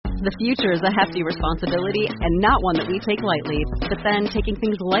The future is a hefty responsibility and not one that we take lightly. But then taking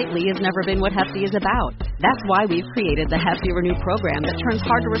things lightly has never been what Hefty is about. That's why we've created the Hefty Renew program that turns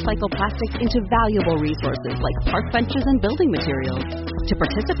hard-to-recycle plastics into valuable resources like park benches and building materials. To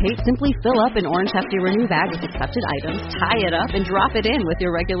participate, simply fill up an orange Hefty Renew bag with accepted items, tie it up, and drop it in with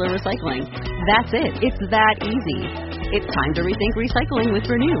your regular recycling. That's it. It's that easy. It's time to rethink recycling with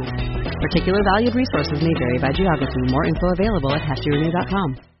Renew. Particular valued resources may vary by geography. More info available at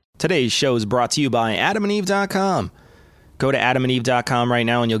heftyrenew.com. Today's show is brought to you by adamandeve.com. Go to adamandeve.com right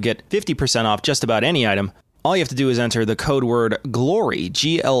now and you'll get 50% off just about any item. All you have to do is enter the code word GLORY,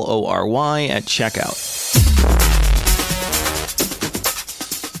 GLORY, at checkout.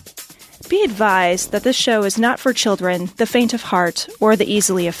 Be advised that this show is not for children, the faint of heart, or the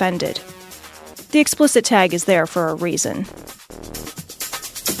easily offended. The explicit tag is there for a reason.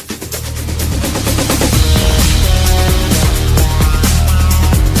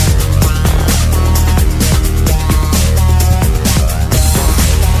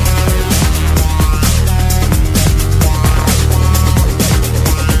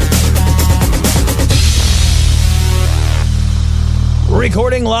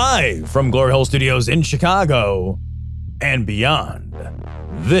 Recording live from Glory Hole Studios in Chicago and beyond.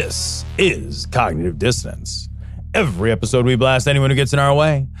 This is Cognitive Dissonance. Every episode we blast anyone who gets in our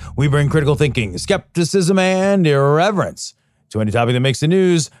way. We bring critical thinking, skepticism, and irreverence to any topic that makes the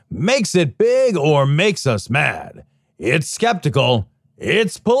news, makes it big, or makes us mad. It's skeptical,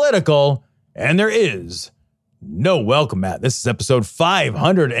 it's political, and there is no welcome mat. This is episode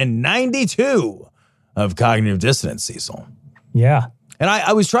 592 of Cognitive Dissonance, Cecil. Yeah. And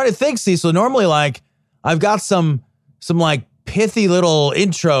I was trying to think, Cecil, normally like I've got some like pithy little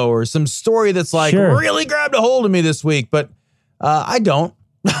intro or some story that's like really grabbed a hold of me this week, but I don't.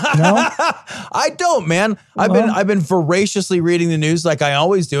 No? I don't, man. I've been voraciously reading the news like I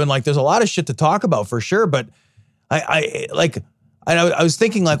always do, and like there's a lot of shit to talk about for sure, but I was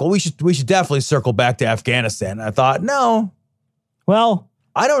thinking like, well, we should definitely circle back to Afghanistan. And I thought, no. Well,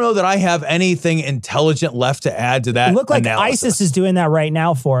 I don't know that I have anything intelligent left to add to that. It looked like analysis. ISIS is doing that right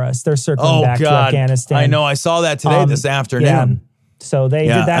now for us. They're circling back to Afghanistan. I know. I saw that today, this afternoon. Yeah. So they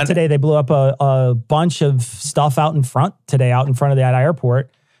did that today. They blew up a bunch of stuff out in front of that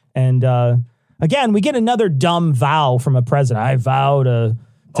airport. And again, we get another dumb vow from a president. I vow to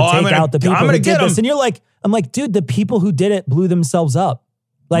take out the people who did this. And I'm like, dude, the people who did it blew themselves up.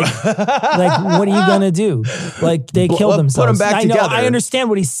 Like, what are you gonna do? Like, they killed themselves. Put them back together. I understand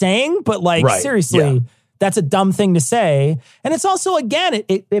what he's saying, but seriously, that's a dumb thing to say. And it's also, again,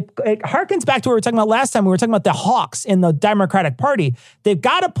 it harkens back to what we were talking about last time. We were talking about the hawks in the Democratic Party. They've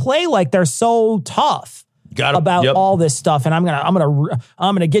got to play like they're so tough about all this stuff. And I'm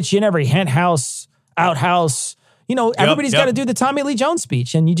gonna get you in every hen house, outhouse. You know, everybody's got to do the Tommy Lee Jones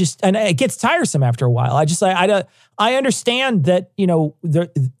speech, and it gets tiresome after a while. I understand that, you know,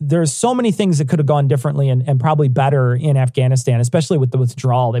 there's so many things that could have gone differently and probably better in Afghanistan, especially with the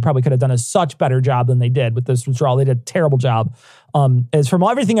withdrawal. They probably could have done a such better job than they did with this withdrawal. They did a terrible job. As from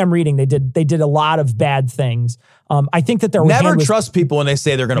everything I'm reading, they did a lot of bad things. I think that never trust people when they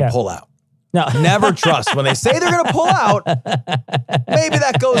say they're going to pull out. No. Never trust. When they say they're going to pull out, maybe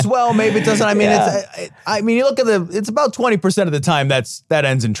that goes well, maybe it doesn't. I mean, you look at it's about 20% of the time that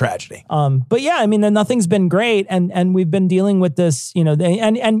ends in tragedy. But yeah, I mean, nothing's been great. And we've been dealing with this, you know,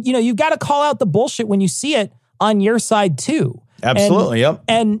 and you know, you've got to call out the bullshit when you see it on your side too. Absolutely.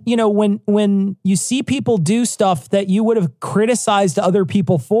 And you know, when you see people do stuff that you would have criticized other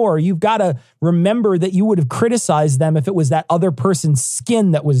people for, you've got to remember that you would have criticized them if it was that other person's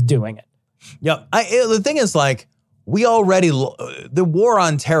skin that was doing it. Yeah, the thing is, like, we already the war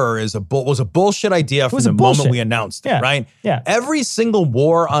on terror was a bullshit idea from the moment we announced it, right? Yeah. Every single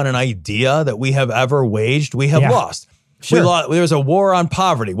war on an idea that we have ever waged, we have lost. Sure. There was a war on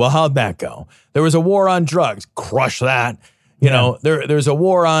poverty. Well, how'd that go? There was a war on drugs. Crush that. You know, there's a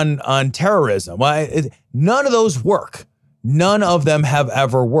war on terrorism. Well, none of those work. None of them have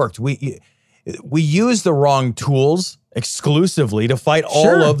ever worked. We use the wrong tools exclusively to fight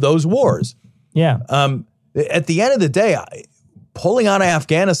all of those wars. Yeah. At the end of the day, pulling out of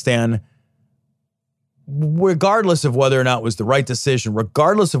Afghanistan, regardless of whether or not it was the right decision,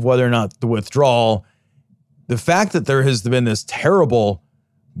 regardless of whether or not the withdrawal, the fact that there has been this terrible,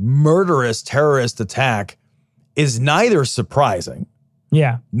 murderous terrorist attack is neither surprising,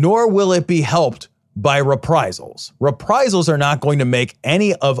 nor will it be helped by reprisals. Reprisals are not going to make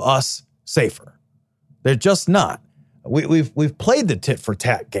any of us safer. They're just not. We've played the tit for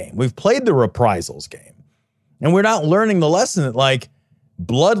tat game. We've played the reprisals game. And we're not learning the lesson that, like,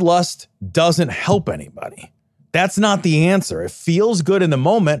 bloodlust doesn't help anybody. That's not the answer. It feels good in the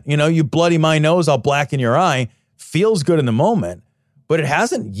moment. You know, you bloody my nose, I'll blacken your eye. Feels good in the moment, but it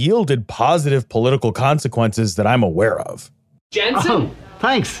hasn't yielded positive political consequences that I'm aware of. Jansen? Oh,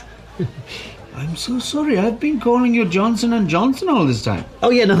 thanks. I'm so sorry. I've been calling you Johnson & Johnson all this time. Oh,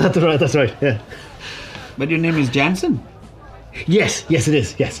 yeah, no, that's right, yeah. But your name is Jansen? Yes, it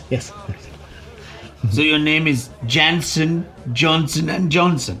is, yes. So your name is Jansen, Johnson &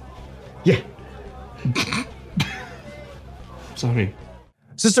 Johnson? Yeah. Sorry.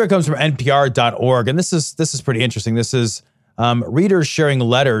 This story comes from NPR.org, and this is pretty interesting. This is readers sharing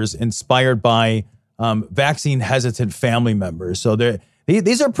letters inspired by vaccine-hesitant family members. So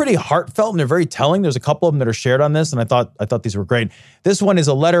these are pretty heartfelt, and they're very telling. There's a couple of them that are shared on this, and I thought these were great. This one is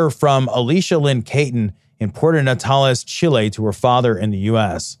a letter from Alicia Lynn Caton in Puerto Natales, Chile, to her father in the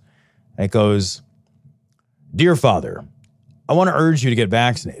U.S. And it goes, "Dear Father, I want to urge you to get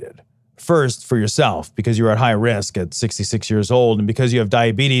vaccinated. First, for yourself, because you're at high risk at 66 years old, and because you have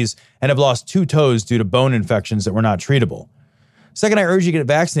diabetes and have lost 2 toes due to bone infections that were not treatable. Second, I urge you to get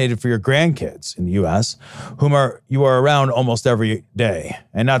vaccinated for your grandkids in the U.S., you are around almost every day,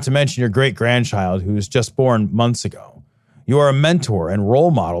 and not to mention your great-grandchild who was just born months ago. You are a mentor and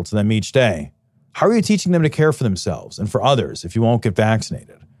role model to them each day. How are you teaching them to care for themselves and for others if you won't get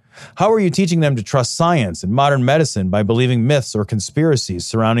vaccinated? How are you teaching them to trust science and modern medicine by believing myths or conspiracies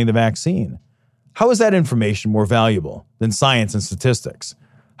surrounding the vaccine? How is that information more valuable than science and statistics?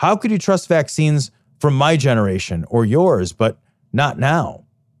 How could you trust vaccines from my generation or yours, but not now?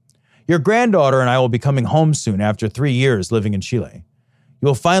 Your granddaughter and I will be coming home soon after 3 years living in Chile. You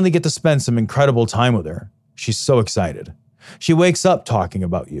will finally get to spend some incredible time with her. She's so excited. She wakes up talking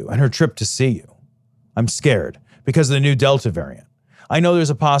about you and her trip to see you. I'm scared because of the new Delta variant. I know there's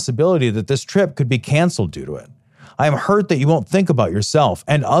a possibility that this trip could be canceled due to it. I am hurt that you won't think about yourself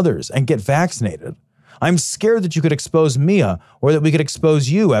and others and get vaccinated. I'm scared that you could expose Mia or that we could expose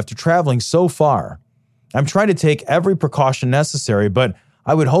you after traveling so far. I'm trying to take every precaution necessary, but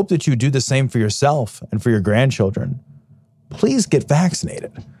I would hope that you do the same for yourself and for your grandchildren. Please get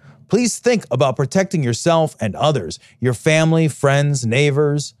vaccinated. Please think about protecting yourself and others, your family, friends,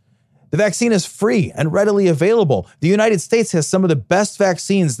 neighbors. The vaccine is free and readily available. The United States has some of the best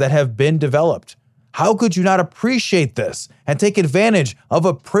vaccines that have been developed. How could you not appreciate this and take advantage of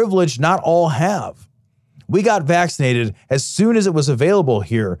a privilege not all have? We got vaccinated as soon as it was available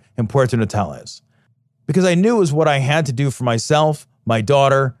here in Puerto Natales because I knew it was what I had to do for myself, my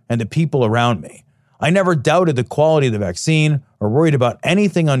daughter, and the people around me. I never doubted the quality of the vaccine or worried about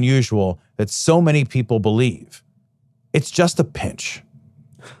anything unusual that so many people believe. It's just a pinch."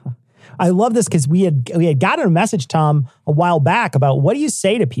 I love this because we had gotten a message, Tom, a while back about what do you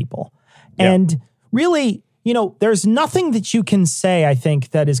say to people? Yeah. And really, you know, there's nothing that you can say, I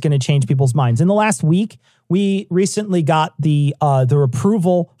think, that is going to change people's minds. In the last week, we recently got the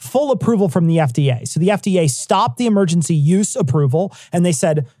full approval from the FDA. So the FDA stopped the emergency use approval and they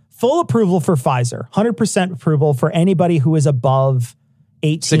said full approval for Pfizer, 100% approval for anybody who is above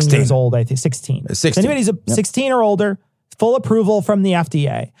 18 years old, I think 16. 16. So anybody's 16 or older, full approval from the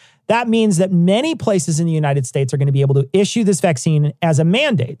FDA. That means that many places in the United States are going to be able to issue this vaccine as a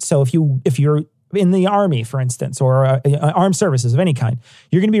mandate. So if you're in the Army, for instance, or armed services of any kind,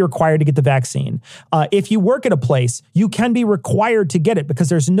 you're going to be required to get the vaccine. If you work at a place, you can be required to get it because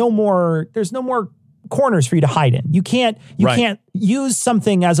there's no more corners for you to hide in. You can't use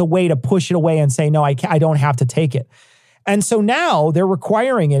something as a way to push it away and say, no, I don't have to take it. And so now they're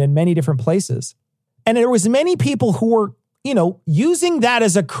requiring it in many different places. And there was many people who were, you know, using that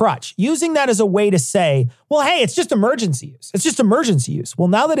as a crutch, using that as a way to say, well, hey, it's just emergency use. It's just emergency use. Well,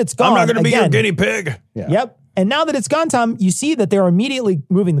 now that it's gone, I'm not going to be your guinea pig. Yeah. Yep. And now that it's gone, Tom, you see that they're immediately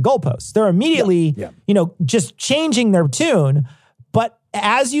moving the goalposts. They're immediately, you know, just changing their tune. But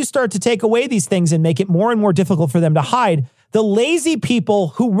as you start to take away these things and make it more and more difficult for them to hide, the lazy people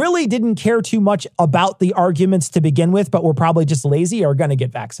who really didn't care too much about the arguments to begin with, but were probably just lazy, are going to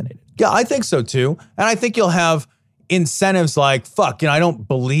get vaccinated. Yeah, I think so too. And I think you'll have incentives like, fuck, you know, I don't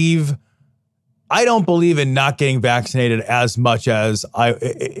believe in not getting vaccinated as much as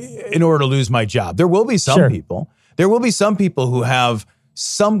in order to lose my job. There will be some people. There will be some people who have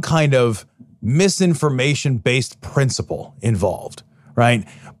some kind of misinformation-based principle involved, right?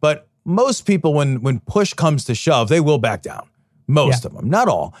 But most people, when push comes to shove, they will back down. Most of them, not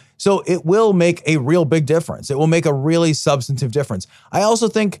all. So it will make a real big difference. It will make a really substantive difference. I also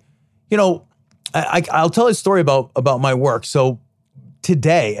think, you know, I'll tell a story about my work. So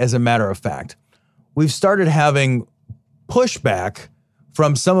today, as a matter of fact, we've started having pushback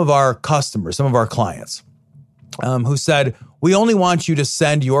from some of our customers, some of our clients, who said, we only want you to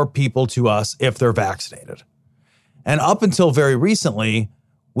send your people to us if they're vaccinated. And up until very recently,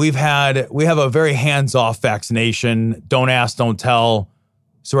 we have a very hands-off vaccination, don't ask, don't tell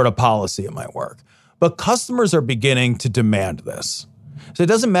sort of policy at my work. But customers are beginning to demand this. So it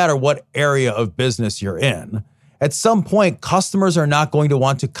doesn't matter what area of business you're in. At some point, customers are not going to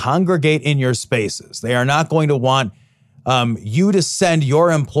want to congregate in your spaces. They are not going to want you to send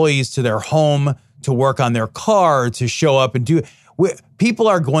your employees to their home to work on their car, to show up and do. People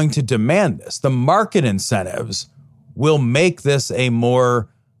are going to demand this. The market incentives will make this a more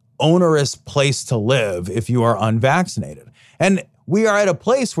onerous place to live if you are unvaccinated. And we are at a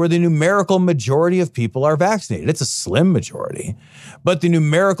place where the numerical majority of people are vaccinated. It's a slim majority, but the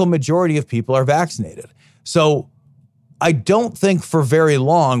numerical majority of people are vaccinated. So I don't think for very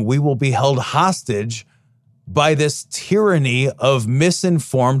long we will be held hostage by this tyranny of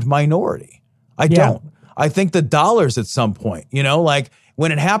misinformed minority. I don't. I think the dollars at some point, like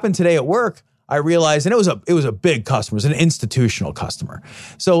when it happened today at work, I realized, and it was a big customer, it was an institutional customer.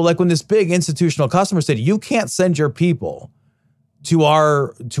 So like when this big institutional customer said, you can't send your people to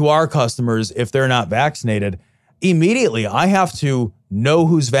our customers if they're not vaccinated, immediately I have to know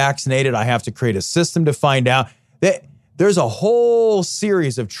who's vaccinated. I have to create a system to find out that there's a whole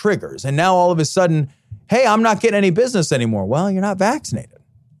series of triggers. And now all of a sudden, hey, I'm not getting any business anymore. Well, you're not vaccinated.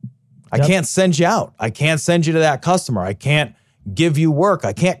 I can't send you out. I can't send you to that customer. I can't give you work.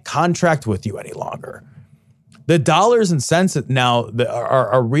 I can't contract with you any longer. The dollars and cents now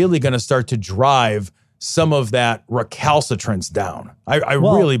are really going to start to drive some of that recalcitrance down. I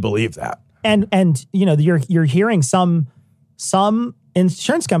really believe that. And you're hearing some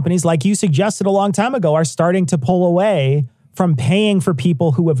insurance companies, like you suggested a long time ago, are starting to pull away from paying for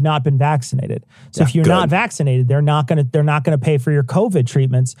people who have not been vaccinated. So if you're not vaccinated, they're not going to pay for your COVID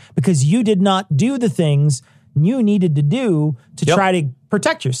treatments because you did not do the things you needed to do to try to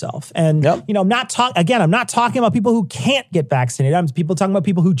protect yourself. And I'm not talking about people who can't get vaccinated. I'm talking about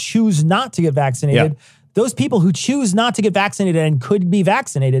people who choose not to get vaccinated. Those people who choose not to get vaccinated and could be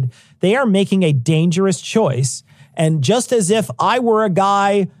vaccinated, they are making a dangerous choice. And just as if I were a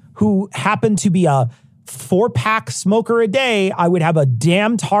guy who happened to be a 4-pack smoker a day, I would have a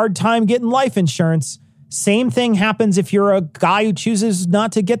damned hard time getting life insurance. Same thing happens if you're a guy who chooses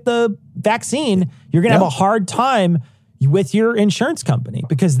not to get the vaccine. You're going to have a hard time with your insurance company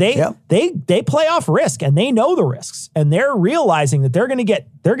because they play off risk and they know the risks and they're realizing that they're going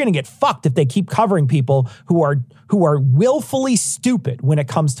to get fucked if they keep covering people who are willfully stupid when it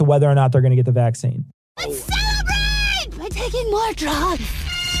comes to whether or not they're going to get the vaccine. Let's celebrate by taking more drugs.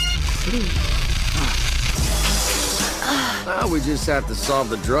 We just have to solve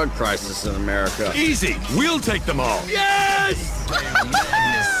the drug crisis in America. Easy. We'll take them all. Yes!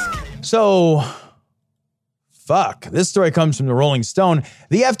 So, this story comes from the Rolling Stone.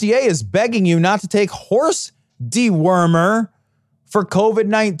 The FDA is begging you not to take horse dewormer for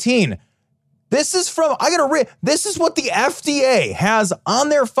COVID-19. This is from, this is what the FDA has on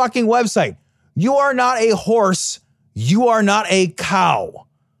their fucking website. You are not a horse. You are not a cow.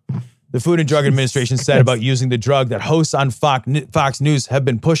 The Food and Drug Administration said about using the drug that hosts on Fox News have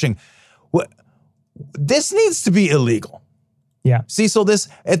been pushing. This needs to be illegal. Yeah. See, so this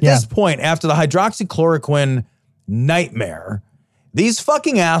point, after the hydroxychloroquine nightmare, these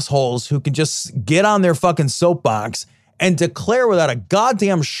fucking assholes who can just get on their fucking soapbox and declare without a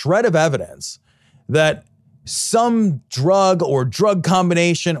goddamn shred of evidence that some drug or drug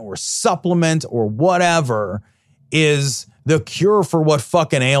combination or supplement or whatever is the cure for what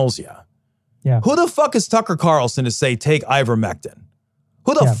fucking ails you. Yeah. Who the fuck is Tucker Carlson to say take ivermectin?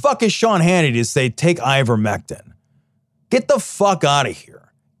 Who the fuck is Sean Hannity to say take ivermectin? Get the fuck out of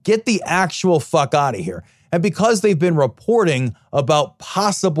here. Get the actual fuck out of here. And because they've been reporting about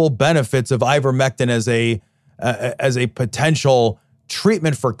possible benefits of ivermectin as a potential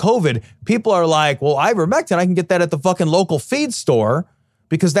treatment for COVID, people are like, well, ivermectin, I can get that at the fucking local feed store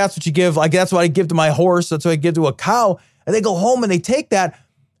because that's what you give. Like, that's what I give to my horse. That's what I give to a cow. And they go home and they take that.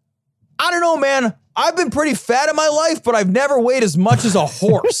 I don't know, man. I've been pretty fat in my life, but I've never weighed as much as a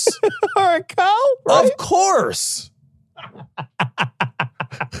horse. Or a cow? Right? Of course.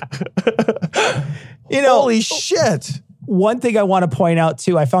 Holy shit. One thing I want to point out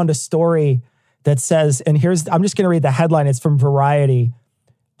too, I found a story that says, and I'm just going to read the headline. It's from Variety.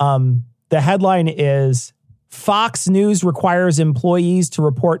 The headline is, Fox News requires employees to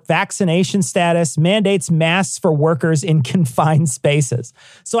report vaccination status, mandates masks for workers in confined spaces.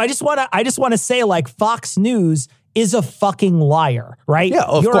 So I just want to say, like, Fox News is a fucking liar, right? Yeah,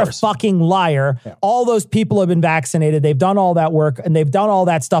 of You're course. a fucking liar. Yeah. All those people have been vaccinated. They've done all that work and they've done all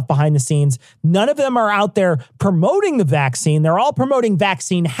that stuff behind the scenes. None of them are out there promoting the vaccine. They're all promoting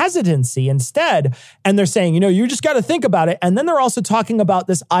vaccine hesitancy instead. And they're saying, you just got to think about it. And then they're also talking about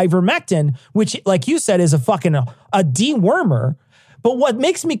this ivermectin, which, like you said, is a fucking a dewormer. But what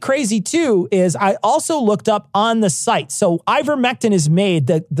makes me crazy too is I also looked up on the site. So ivermectin is made,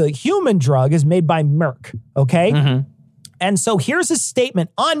 the human drug is made by Merck, okay? Mm-hmm. And so here's a statement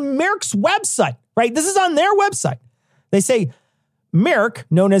on Merck's website, right? This is on their website. They say, Merck,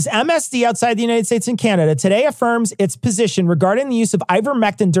 known as MSD outside the United States and Canada, today affirms its position regarding the use of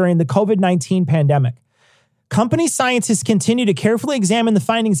ivermectin during the COVID-19 pandemic. Company scientists continue to carefully examine the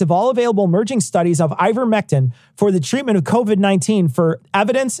findings of all available emerging studies of ivermectin for the treatment of COVID-19 for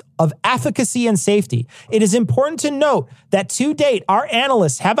evidence of efficacy and safety. It is important to note that to date, our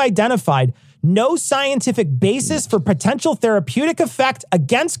analysts have identified no scientific basis for potential therapeutic effect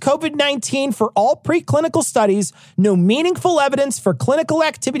against COVID-19 for all preclinical studies, no meaningful evidence for clinical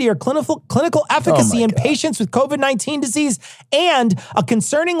activity or clinical efficacy in patients with COVID-19 disease, and a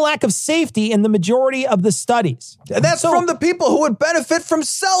concerning lack of safety in the majority of the studies. And that's from the people who would benefit from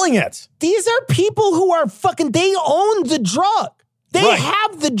selling it. These are people who are they own the drug. They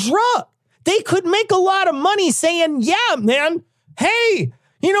have the drug. They could make a lot of money saying, yeah, man, hey,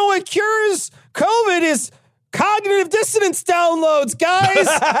 you know what cures COVID is cognitive dissonance downloads, guys.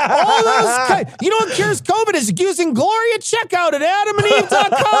 All those, you know what cures COVID is using Gloria checkout at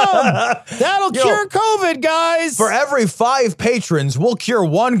AdamandEve.com. That'll cure COVID, guys. For every 5 patrons, we'll cure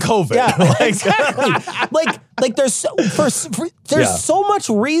 1 COVID. Yeah, exactly. like there's so much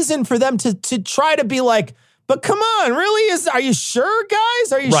reason for them to try to be like, but come on, really? Are you sure,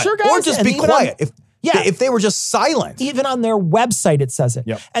 guys? Are you sure, guys? Or just be quiet. If they were just silent. Even on their website, it says it.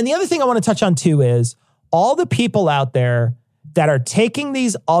 Yep. And the other thing I want to touch on too is all the people out there that are taking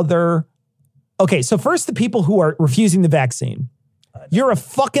these other... Okay, so first the people who are refusing the vaccine. You're a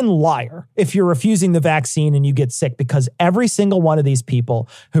fucking liar if you're refusing the vaccine and you get sick, because every single one of these people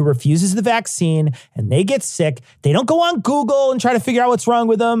who refuses the vaccine and they get sick, they don't go on Google and try to figure out what's wrong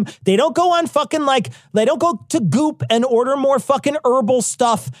with them. They don't go on they don't go to Goop and order more fucking herbal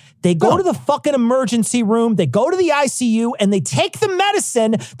stuff. They go to the fucking emergency room, they go to the ICU, and they take the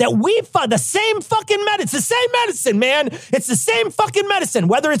medicine that we found, the same fucking medicine. It's the same medicine, man. It's the same fucking medicine.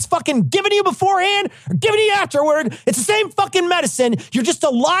 Whether it's fucking given you beforehand or given you afterward, it's the same fucking medicine. You're just a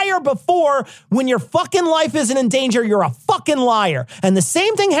liar before. When your fucking life isn't in danger, you're a fucking liar. And the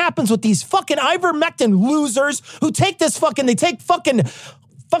same thing happens with these fucking ivermectin losers who take this fucking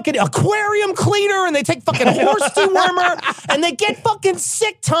aquarium cleaner and they take fucking horse dewormer and they get fucking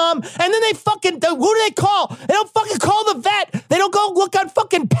sick, Tom. And then they who do they call? They don't fucking call the vet. They don't go look on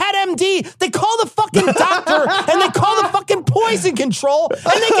fucking PetMD. They call the fucking doctor and they call the fucking poison control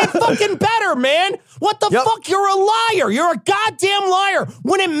and they get fucking better, man. What the fuck? You're a liar. You're a goddamn liar.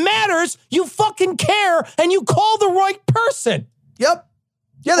 When it matters, you fucking care and you call the right person. Yep.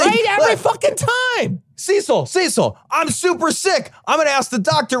 Yeah, every fucking time. Cecil, I'm super sick. I'm going to ask the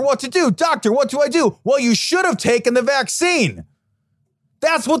doctor what to do. Doctor, what do I do? Well, you should have taken the vaccine.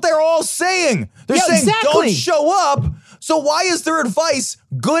 That's what they're all saying. They're saying don't show up. So why is their advice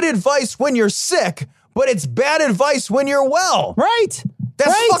good advice when you're sick, but it's bad advice when you're well? Right.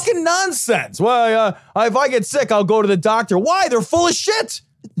 That's fucking nonsense. Well, if I get sick, I'll go to the doctor. Why? They're full of shit.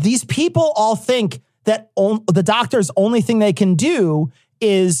 These people all think that the doctor's only thing they can do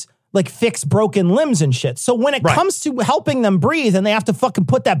is like fix broken limbs and shit. So when it comes to helping them breathe and they have to fucking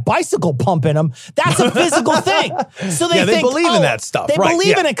put that bicycle pump in them, that's a physical thing. So they think, believe in that stuff. They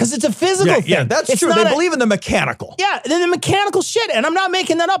believe in it because it's a physical thing. Yeah, that's true. They believe in the mechanical. Yeah, the mechanical shit. And I'm not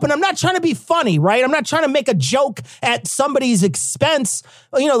making that up. And I'm not trying to be funny, right? I'm not trying to make a joke at somebody's expense.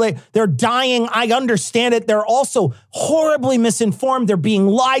 You know, they're dying. I understand it. They're also horribly misinformed. They're being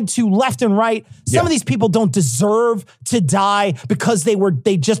lied to left and right. Some of these people don't deserve to die because they weren't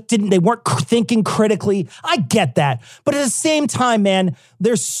thinking critically. I get that. But at the same time, man,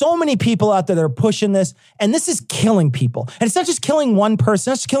 there's so many people out there that are pushing this, and this is killing people. And it's not just killing one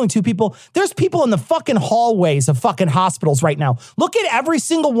person, it's just killing 2 people. There's people in the fucking hallways of fucking hospitals right now. Look at every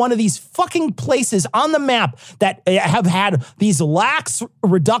single one of these fucking places on the map that have had these lax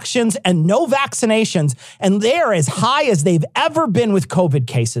reductions and no vaccinations, and they're as high as they've ever been with COVID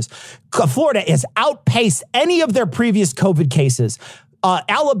cases. Florida has outpaced any of their previous COVID cases.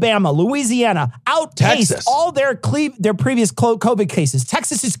 Alabama, Louisiana outpaced all their previous COVID cases.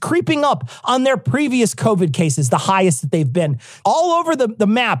 Texas is creeping up on their previous COVID cases, the highest that they've been. All over the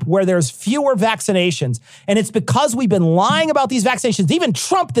map where there's fewer vaccinations. And it's because we've been lying about these vaccinations. Even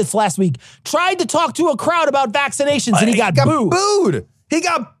Trump this last week tried to talk to a crowd about vaccinations and he got booed. He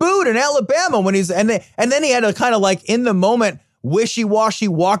got booed in Alabama when and then he had to kind of like in the moment wishy-washy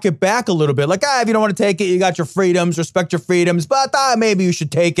walk it back a little bit. Like, if you don't want to take it, you got your freedoms, respect your freedoms, but maybe you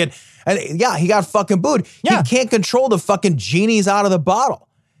should take it. And yeah, he got fucking booed. Yeah. He can't control the fucking genies out of the bottle.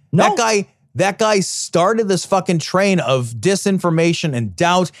 No. That guy started this fucking train of disinformation and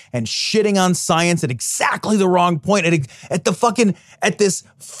doubt and shitting on science at exactly the wrong point. At this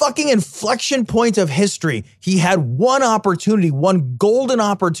fucking inflection point of history, he had one golden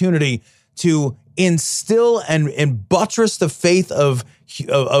opportunity to instill and buttress the faith of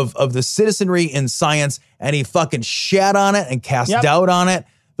the citizenry in science, and he fucking shat on it and cast doubt on it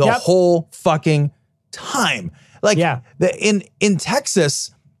the whole fucking time. Like in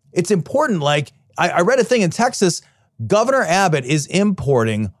Texas, it's important. Like I read a thing in Texas, Governor Abbott is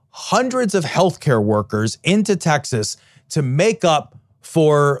importing hundreds of healthcare workers into Texas to make up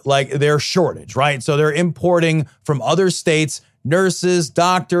for like their shortage, right? So they're importing from other states nurses,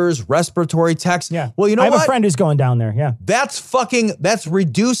 doctors, respiratory techs. Yeah. Well, you know what? I have a friend who's going down there. Yeah. That's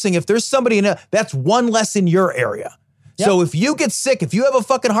reducing. If there's somebody that's one less in your area. Yep. So if you get sick, if you have a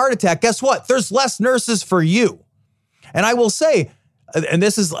fucking heart attack, guess what? There's less nurses for you. And I will say, and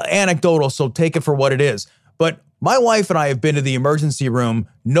this is anecdotal, so take it for what it is, but my wife and I have been to the emergency room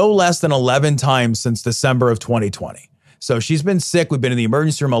no less than 11 times since December of 2020. So she's been sick. We've been in the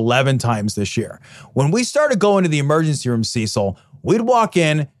emergency room 11 times this year. When we started going to the emergency room, Cecil, we'd walk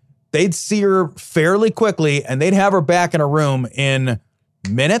in, they'd see her fairly quickly, and they'd have her back in a room in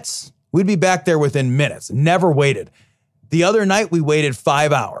minutes. We'd be back there within minutes, never waited. The other night, we waited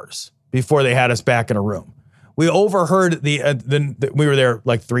 5 hours before they had us back in a room. We overheard we were there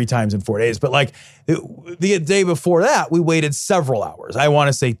like 3 times in 4 days, but like the day before that, we waited several hours. I want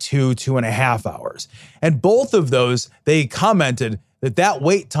to say 2.5 hours. And both of those, they commented that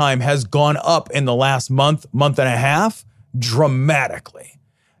wait time has gone up in the last month and a half dramatically.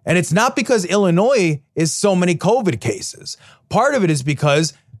 And it's not because Illinois is so many COVID cases. Part of it is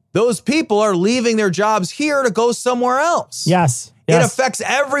because those people are leaving their jobs here to go somewhere else. Yes. It affects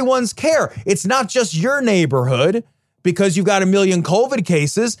everyone's care. It's not just your neighborhood because you've got a million COVID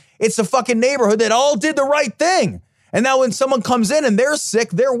cases. It's a fucking neighborhood that all did the right thing. And now when someone comes in and they're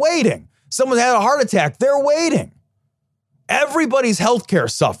sick, they're waiting. Someone had a heart attack, they're waiting. Everybody's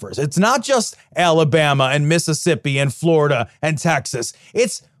healthcare suffers. It's not just Alabama and Mississippi and Florida and Texas.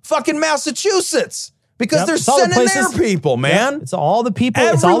 It's fucking Massachusetts because they're sending their people, man. Yep. It's all the people.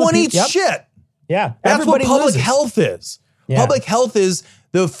 Everyone eats shit. Yeah. That's what public health is. Yeah. Public health is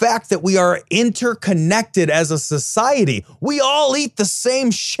the fact that we are interconnected as a society. We all eat the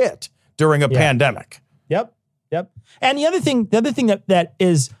same shit during a pandemic. Yep. And the other thing that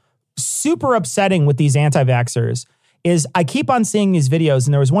is super upsetting with these anti-vaxxers is I keep on seeing these videos,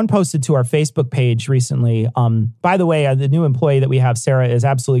 and there was one posted to our Facebook page recently. By the way, the new employee that we have, Sarah, is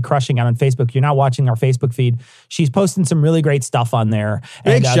absolutely crushing it on Facebook. You're not watching our Facebook feed. She's posting some really great stuff on there.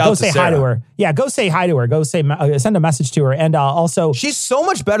 Big shout go say to Sarah. Hi to her. Yeah, go say hi to her. Go say send a message to her. And also, she's so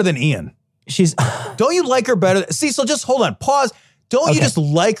much better than Ian. Don't you like her better? Cecil, just hold on. Pause. Don't you just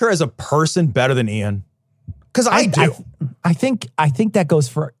like her as a person better than Ian? Because I do. I think that goes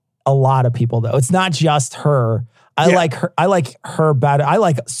for a lot of people, though. It's not just her. I like her better. I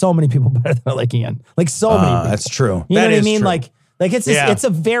like so many people better than I like Ian. Like so many people. That's true. You know what I mean? True. Like it's a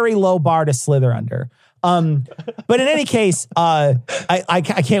very low bar to slither under. But in any case, I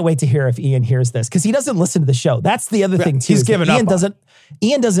can't wait to hear if Ian hears this because he doesn't listen to the show. That's the other thing too. He's given up.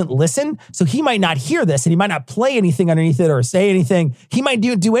 Ian doesn't listen, so he might not hear this and he might not play anything underneath it or say anything. He might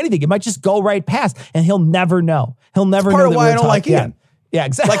do anything. It might just go right past and he'll never know. He'll never know. Part of why I don't like Ian. Yeah,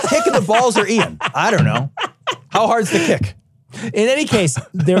 exactly. Like kicking the balls or Ian. I don't know. How hard's the kick? In any case,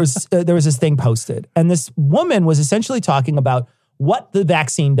 there was this thing posted, and this woman was essentially talking about what the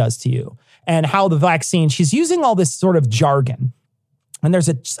vaccine does to you and how the vaccine, she's using all this sort of jargon. And there's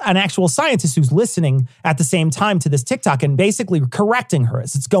an actual scientist who's listening at the same time to this TikTok and basically correcting her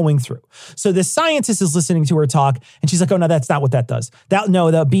as it's going through. So this scientist is listening to her talk and she's like, oh, no, that's not what that does.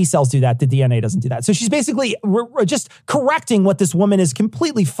 No, the B cells do that. The DNA doesn't do that. So she's basically just correcting what this woman is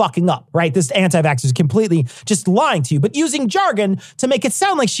completely fucking up, right? This anti-vaxxer is completely just lying to you, but using jargon to make it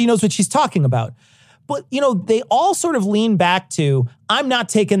sound like she knows what she's talking about. But, they all sort of lean back to, I'm not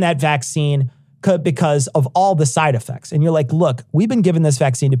taking that vaccine because of all the side effects. And you're like, look, we've been giving this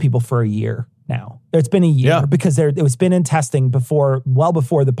vaccine to people for a year now. It's been a year because it's been in testing well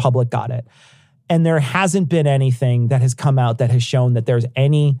before the public got it. And there hasn't been anything that has come out that has shown that there's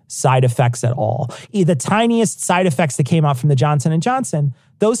any side effects at all. The tiniest side effects that came out from the Johnson & Johnson,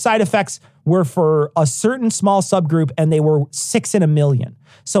 those side effects were for a certain small subgroup, and they were 6 in a million.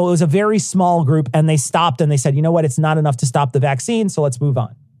 So it was a very small group, and they stopped and they said, you know what, it's not enough to stop the vaccine, so let's move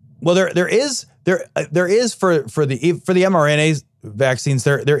on. Well, there is for the mRNA vaccines,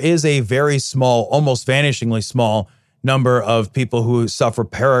 there is a very small, almost vanishingly small number of people who suffer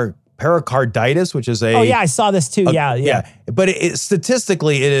pericarditis, which is I saw this too. Yeah. But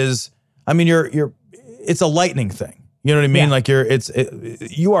statistically, it is. I mean, it's a lightning thing. You know what I mean? Yeah.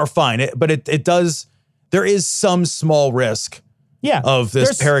 Like you are fine. But it does. There is some small risk. Yeah. Of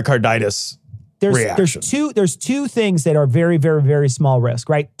this pericarditis. Reaction. There's two things that are very, very, very small risk,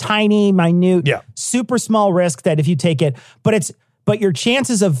 right? Tiny, minute, super small risk that if you take it, but your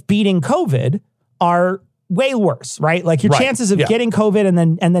chances of beating COVID are way worse, right? Like your chances of getting COVID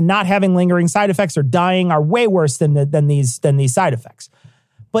and then not having lingering side effects or dying are way worse than these side effects.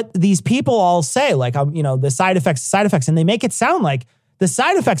 But these people all say like, the side effects, and they make it sound like the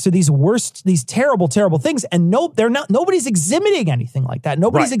side effects are these terrible, terrible things. And they're not. Nobody's exhibiting anything like that.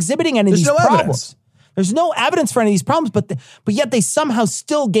 Nobody's exhibiting any of these problems. Evidence. There's no evidence for any of these problems, but yet they somehow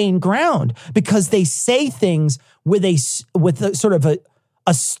still gain ground because they say things with a sort of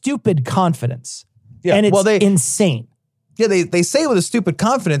a stupid confidence. Yeah, and it's insane. Yeah, they say it with a stupid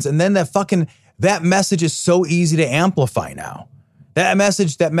confidence, and then that message is so easy to amplify now. That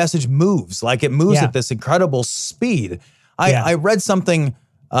message moves. Like it moves at this incredible speed. I read something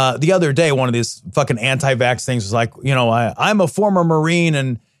the other day, one of these fucking anti-vax things was like, I'm a former Marine,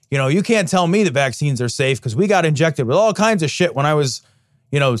 and you can't tell me that vaccines are safe because we got injected with all kinds of shit when I was,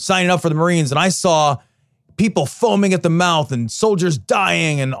 signing up for the Marines, and I saw people foaming at the mouth and soldiers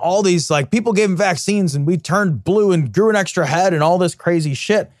dying and all these, like, people gave them vaccines and we turned blue and grew an extra head and all this crazy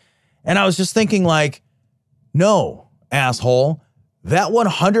shit. And I was just thinking like, no, asshole, that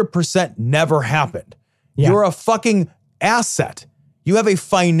 100% never happened. Yeah. You're a fucking asset. You have a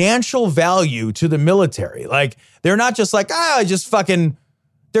financial value to the military. Like, they're not just like,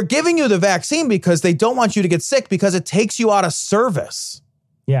 they're giving you the vaccine because they don't want you to get sick because it takes you out of service.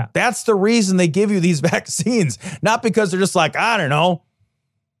 Yeah. That's the reason they give you these vaccines. Not because they're just like, I don't know,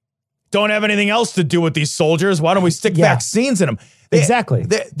 don't have anything else to do with these soldiers. Why don't we stick vaccines in them? Exactly.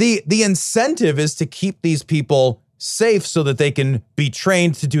 The incentive is to keep these people safe so that they can be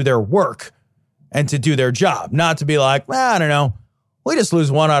trained to do their work and to do their job. Not to be like, I don't know, we just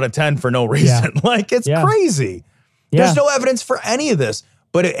lose 1 out of 10 for no reason. Yeah. Like, it's crazy. Yeah. There's no evidence for any of this.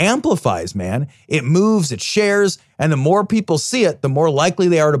 But it amplifies, man. It moves, it shares, and the more people see it, the more likely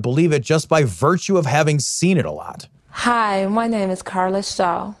they are to believe it just by virtue of having seen it a lot. Hi, my name is Carla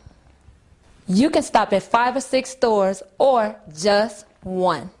Shaw. You can stop at 5 or 6 stores or just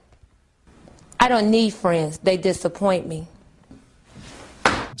one. I don't need friends. They disappoint me.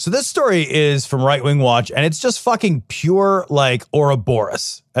 So this story is from Right Wing Watch, and it's just fucking pure, like,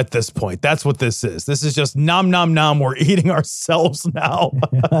 Ouroboros at this point. That's what this is. This is just nom, nom, nom. We're eating ourselves now.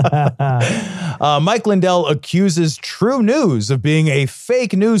 Mike Lindell accuses True News of being a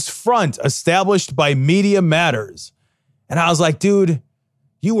fake news front established by Media Matters. And I was like, dude,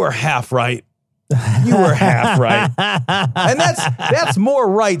 you were half right. You were half right. And that's more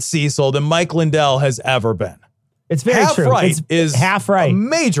right, Cecil, than Mike Lindell has ever been. It's very half true. Right it's is half right. A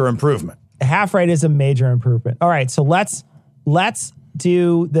major improvement. Half right is a major improvement. All right, so let's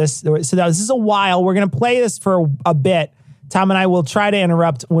do this. So this is a while. We're going to play this for a bit. Tom and I will try to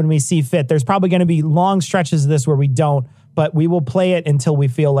interrupt when we see fit. There's probably going to be long stretches of this where we don't, but we will play it until we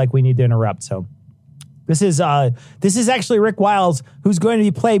feel like we need to interrupt. So this is actually Rick Wiles, who's going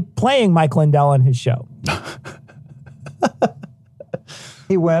to be playing Mike Lindell on his show.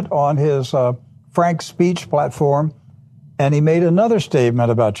 He went on his Frank speech platform, and he made another statement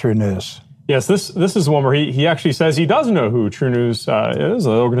about True News. Yes, this is one where he actually says he does know who True News is, the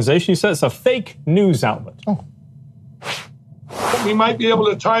organization. He says it's a fake news outlet. Oh. We might be able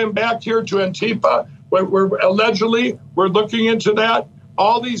to tie him back here to Antifa. We're looking into that.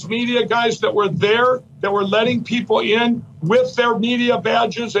 All these media guys that were there, that were letting people in with their media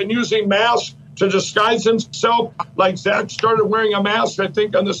badges and using masks to disguise themselves, like Zach started wearing a mask, I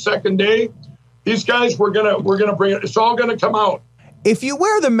think, on the second day. These guys, we're gonna bring it. It's all gonna come out. If you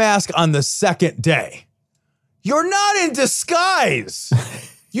wear the mask on the second day, you're not in disguise.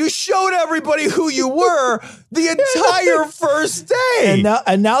 You showed everybody who you were the entire first day.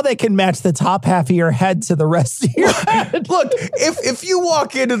 And now they can match the top half of your head to the rest of your head. Look, if you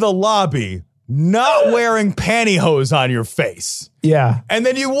walk into the lobby not wearing pantyhose on your face, yeah, and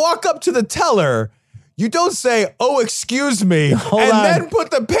then you walk up to the teller You don't say, "Oh, excuse me," Hold and on. then put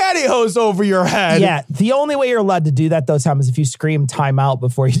the pantyhose over your head. Yeah, the only way you're allowed to do that, though, Tom, is if you scream timeout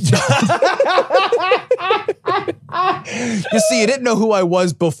before you do it. You see, you didn't know who I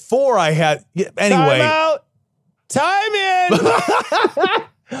was before I had... Anyway. Time in!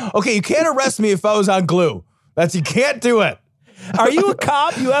 Okay, you can't arrest me if I was on glue. You can't do it. Are you a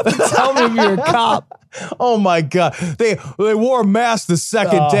cop? You have to tell me if you're a cop. Oh my God. They wore masks the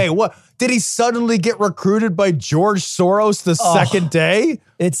second day. What? Did he suddenly get recruited by George Soros the second day?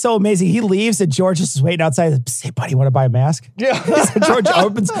 It's so amazing. He leaves and George is just waiting outside. Say, buddy, you want to buy a mask? Yeah. So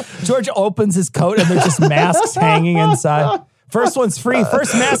George opens his coat and there's just masks hanging inside. First one's free.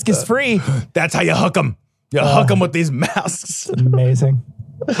 First mask is free. That's how you hook them. You hook them with these masks. Amazing.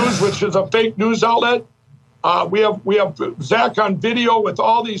 Which is a fake news outlet. We have Zach on video with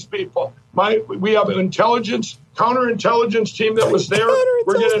all these people. We have an counterintelligence team that was there.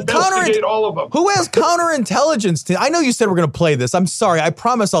 We're going to investigate all of them. Who has counterintelligence team? I know you said we're going to play this. I'm sorry. I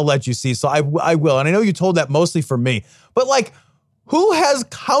promise I'll let you see. So I will. And I know you told that mostly for me. But like, who has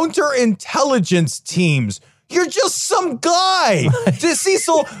counterintelligence teams? You're just some guy.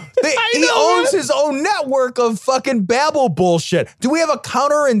 Cecil, he owns his own network of fucking babble bullshit. Do we have a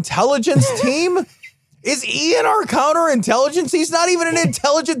counterintelligence team? Is Ian our counterintelligence? He's not even an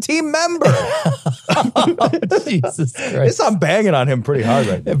intelligent team member. Jesus Christ. I'm banging on him pretty hard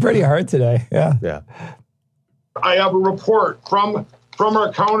right now. Pretty hard today. Yeah. I have a report from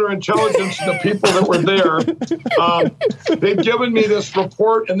our counterintelligence and the people that were there. They've given me this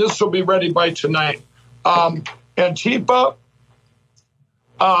report, and this will be ready by tonight. Antifa,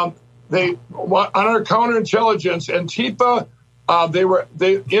 on our counterintelligence, Antifa,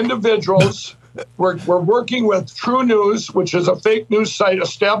 individuals were working with True News, which is a fake news site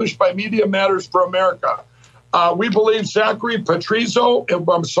established by Media Matters for America. We believe Zachary Patrizio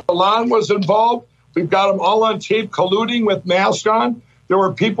from Salon was involved. We've got them all on tape colluding with masks on. There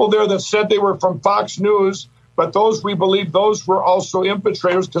were people there that said they were from Fox News, but we believe those were also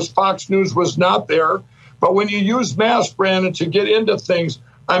infiltrators because Fox News was not there. But when you use masks, Brandon, to get into things,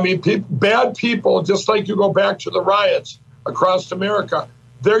 I mean, bad people, just like you go back to the riots across America,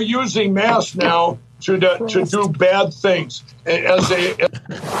 they're using masks now to do bad things. Hey, I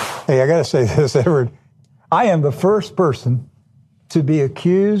got to say this, Edward. I am the first person to be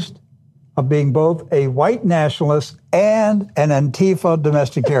accused of being both a white nationalist and an Antifa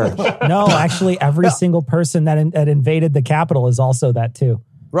domestic terrorist. No, actually, every single person that invaded the Capitol is also that too.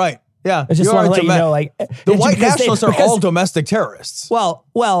 Right. Yeah. I just want to let you know, like, the white nationalists are all domestic terrorists. Well,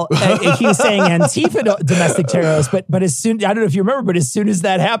 he was saying Antifa domestic terrorists, but as soon, I don't know if you remember, but as soon as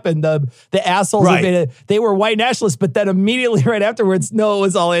that happened, the assholes invaded, they were white nationalists, but then immediately right afterwards, no, it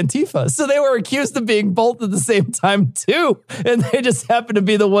was all Antifa. So they were accused of being both at the same time too. And they just happened to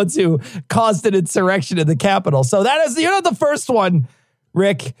be the ones who caused an insurrection in the Capitol. So that is, you're not the first one,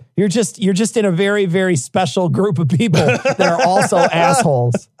 Rick. You're just in a very, very special group of people that are also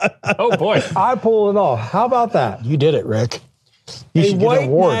assholes. Oh boy. I pulled it off. How about that? You did it, Rick. You a should get white an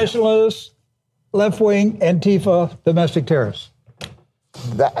award. nationalist, left-wing Antifa domestic terrorist.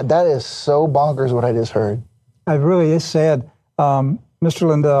 That is so bonkers what I just heard. I really is sad. Mr.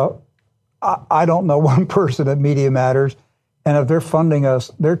 Lindell, I don't know one person at Media Matters, and if they're funding us,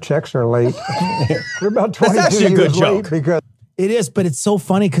 their checks are late. They're about 22 years late because it is, but it's so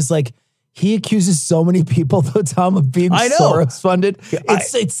funny because, like, he accuses so many people, though, Tom, of being Soros funded.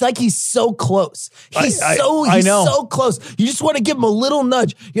 It's like he's so close. He's so close. You just want to give him a little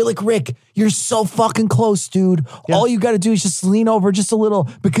nudge. You're like, Rick, you're so fucking close, dude. Yeah. All you got to do is just lean over just a little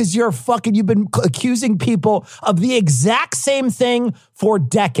because you've been accusing people of the exact same thing for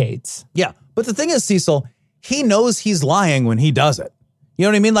decades. Yeah, but the thing is, Cecil, he knows he's lying when he does it. You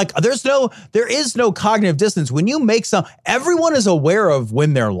know what I mean? Like, there is no cognitive dissonance. When you make everyone is aware of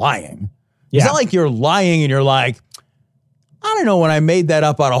when they're lying. Yeah. It's not like you're lying and you're like, I don't know when I made that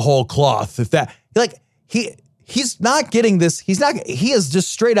up out of whole cloth. He's not getting this. He is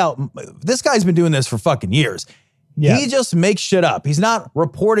just straight out. This guy's been doing this for fucking years. Yeah. He just makes shit up. He's not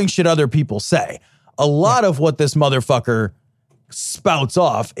reporting shit other people say. A lot of what this motherfucker spouts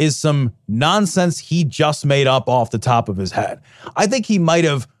off is some nonsense he just made up off the top of his head. I think he might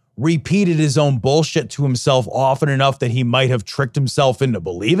have repeated his own bullshit to himself often enough that he might have tricked himself into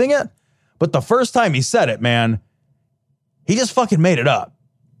believing it. But the first time he said it, man, he just fucking made it up.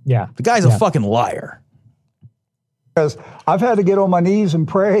 Yeah. The guy's a fucking liar. Because I've had to get on my knees and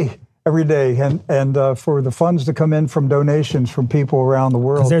pray every day and for the funds to come in from donations from people around the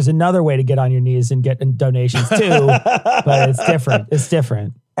world. There's another way to get on your knees and get donations too, but it's different. It's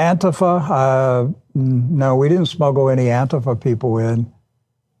different. Antifa, no, we didn't smuggle any Antifa people in.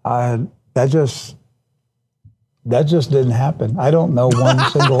 That just didn't happen. I don't know one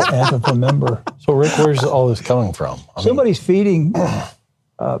single Antifa member. So, Rick, where's all this coming from? Somebody's feeding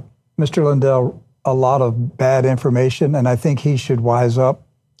Mr. Lindell a lot of bad information, and I think he should wise up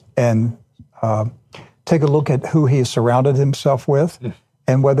and take a look at who he has surrounded himself with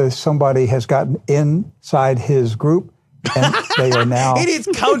and whether somebody has gotten inside his group and they are now... He needs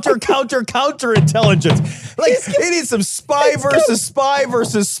counter intelligence. Like, he needs some spy versus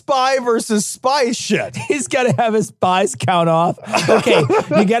spy shit. He's got to have his spies count off. Okay,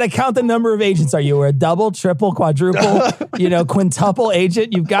 you got to count the number of agents. Are you a double, triple, quadruple, quintuple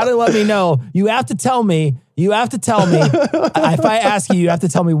agent? You've got to let me know. You have to tell me. If I ask you, you have to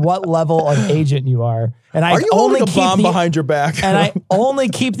tell me what level of agent you are. And I are you only holding a bomb behind your back? And I only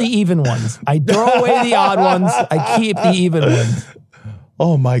keep the even ones. I throw away the odd ones. I keep the even ones.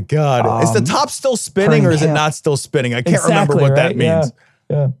 Oh my God. Is the top still spinning or is it not still spinning? I can't remember what that means.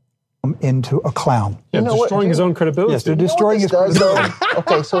 Yeah. Into a clown. Yeah, destroying his own credibility. Yes, they're destroying his credibility.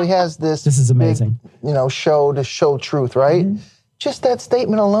 Okay, so he has this. This is amazing. Big, show to show truth, right? Mm-hmm. Just that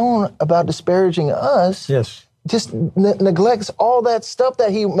statement alone about disparaging us. Yes. Just neglects all that stuff that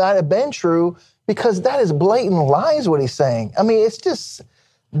he might have been true because that is blatant lies. What he's saying. I mean, it's just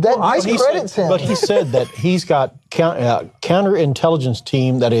that discredits him. But he said that he's got counterintelligence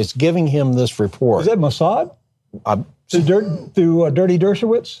team that is giving him this report. Is that Mossad? Through Dirty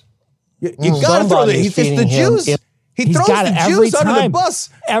Dershowitz? You got to throw it's the Jews. He throws the Jews under the bus.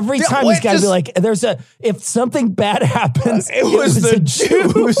 Every time he's got to be like, if something bad happens, it was the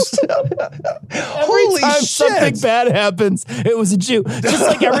Jews. Every time something bad happens, it was a Jew. Just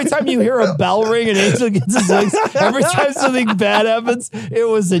like every time you hear a bell ring and Angel gets his wings, every time something bad happens, it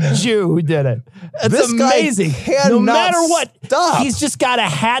was a Jew who did it. It's amazing. No matter what, he's just got a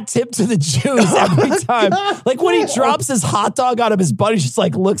hat tip to the Jews every time. Like when he drops his hot dog out of his bun, he just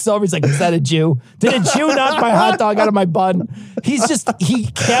like looks over. He's like, is that a Jew? Did a Jew knock my hot dog out of my bun? He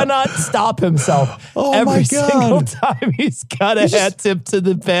cannot stop himself. Every single time he's got a hat tip to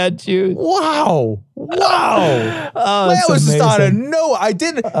the bad Jews. Wow. That was just out of nowhere. I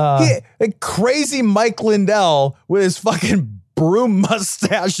did crazy Mike Lindell with his fucking broom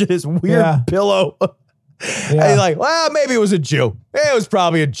mustache and his weird pillow. And he's like, well, maybe it was a Jew. It was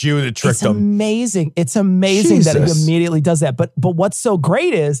probably a Jew that tricked him. It's amazing that he immediately does that. But what's so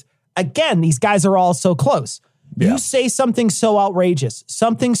great is, again, these guys are all so close. You say something so outrageous,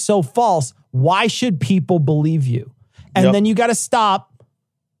 something so false, why should people believe you? And then you got to stop.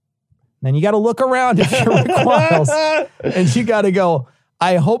 Then you got to look around if you're Rick Wiles. And you got to go,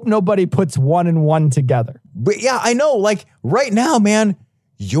 I hope nobody puts one and one together. But yeah, I know. Like right now, man,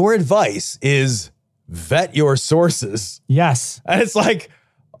 your advice is vet your sources. Yes. And it's like,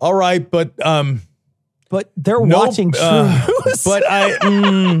 all right, but they're watching True News. But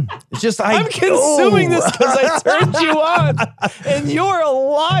I'm consuming this because I turned you on, and you're a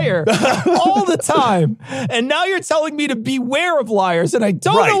liar all the time. And now you're telling me to beware of liars, and I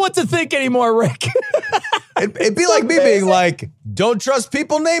don't know what to think anymore, Rick. It'd be like me being like, don't trust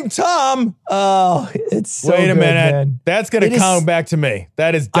people named Tom. Oh, it's so Wait a minute. Man. That's going to come back to me.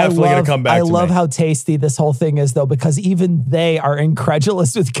 That is definitely going to come back to me. I love how tasty this whole thing is, though, because even they are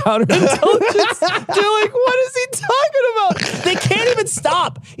incredulous with counterintelligence. They're like, what is he talking about? They can't even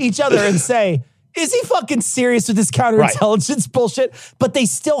stop each other and say, is he fucking serious with this counterintelligence bullshit? But they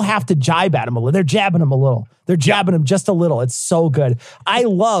still have to jibe at him a little. They're jabbing him a little. They're jabbing him just a little. It's so good.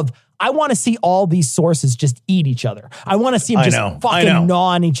 I want to see all these sources just eat each other. I want to see them just fucking gnaw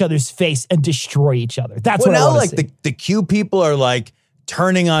on each other's face and destroy each other. That's what I want to see. The Q people are like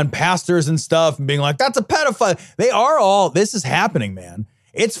turning on pastors and stuff and being like, that's a pedophile. This is happening, man.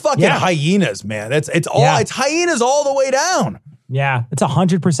 It's fucking hyenas, man. It's hyenas all the way down. Yeah, it's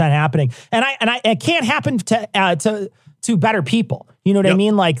 100% happening. And it can't happen to better people. You know what I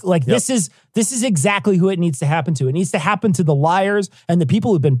mean? Like this is exactly who it needs to happen to. It needs to happen to the liars and the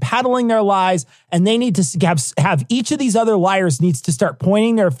people who've been peddling their lies, and they need to have each of these other liars needs to start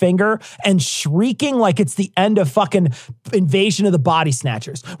pointing their finger and shrieking like it's the end of fucking Invasion of the Body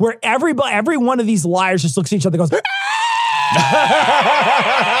Snatchers, where every one of these liars just looks at each other and goes,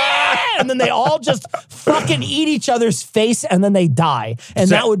 and then they all just fucking eat each other's face and then they die. And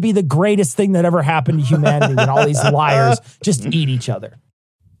that would be the greatest thing that ever happened to humanity when all these liars just eat each other.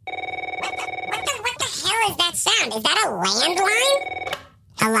 What the hell is that sound? Is that a landline?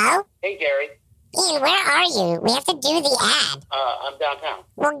 Hello? Hey, Gary. Ian, where are you? We have to do the ad. I'm downtown.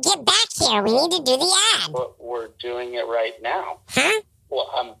 Well, get back here. We need to do the ad. Well, we're doing it right now. Huh? Well,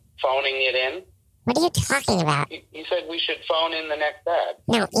 I'm phoning it in. What are you talking about? You said we should phone in the next ad.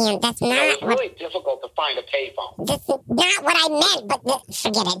 No, Ian, that's not... It's really difficult to find a payphone. That's not what I meant, but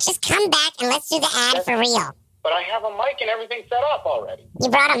forget it. Just come back and let's do the ad for real. But I have a mic and everything set up already. You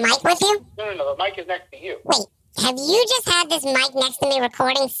brought a mic with you? No, the mic is next to you. Wait, have you just had this mic next to me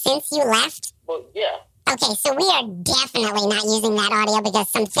recording since you left? Well, yeah. Okay, so we are definitely not using that audio because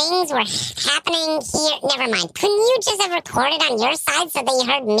some things were happening here. Never mind. Couldn't you just have recorded on your side so that you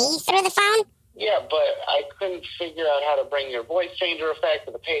heard me through the phone? Yeah, but I couldn't figure out how to bring your voice changer effect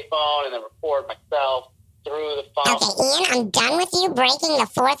to the payphone and then record myself through the phone. Okay, Ian, I'm done with you breaking the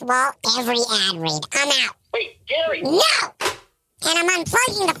fourth wall every ad read. I'm out. Wait, Gary! No! And I'm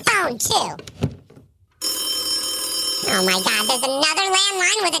unplugging the phone, too. Oh, my God. There's another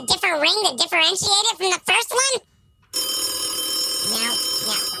landline with a different ring to differentiate it from the first one? No,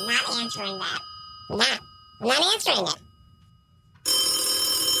 I'm not answering that. I'm not answering it.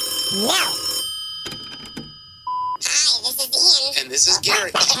 No. Hi, this is Ian. And this is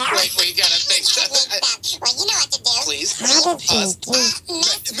Gary. Wait, you gotta think. Well, you know what to do. Please. How did you do?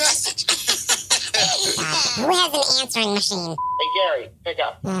 Message. Who has an answering machine? Hey, Gary, pick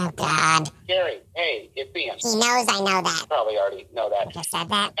up. Oh, God. Gary, hey, it's Ian. He knows I know that. You probably already know that. I just said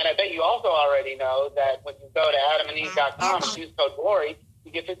that. And I bet you also already know that when you go to adamandeve.com and use code GLORY,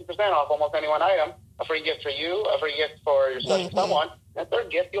 you get 50% off almost any one item. A free gift for you, a free gift for your someone, and a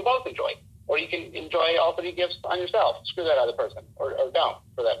third gift you'll both enjoy. Or you can enjoy all 3 gifts on yourself. Screw that other person. Or don't,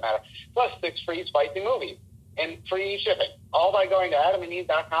 for that matter. Plus 6 free spicy movies and free shipping. All by going to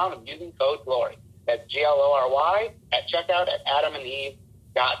adamandeve.com and using code GLORY. That's GLORY at checkout at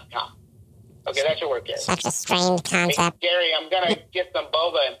adamandeve.com. Okay, that's your work, Gary. Such a strange concept. Hey, Gary, I'm going to get some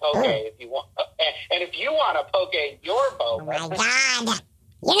boba and poke if you want. And if you want to poke your boba. Oh, my God.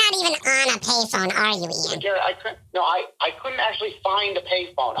 You're not even on a payphone, are you, Ian? Gary, I couldn't actually find a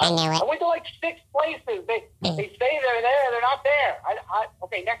payphone. I knew it. I went to like 6 places. They say they're there. They're not there.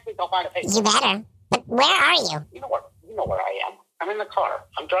 Okay, next week I'll find a payphone. You better. But where are you? You know where I am. I'm in the car.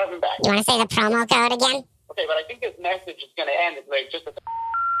 I'm driving back. You want to say the promo code again? Okay, but I think this message is going to end. It's like just a...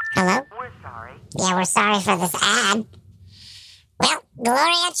 Hello? We're sorry. Yeah, we're sorry for this ad. Well, Glory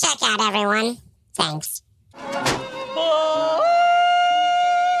at checkout, everyone. Thanks. Oh,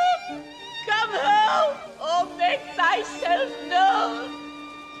 come home or make thyself known.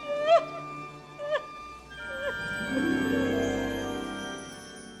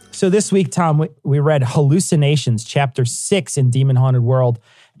 So this week, Tom, we read Hallucinations, chapter 6 in Demon Haunted World.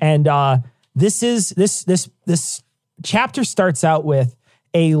 And this chapter starts out with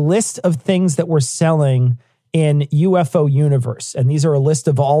a list of things that we're selling in UFO Universe. And these are a list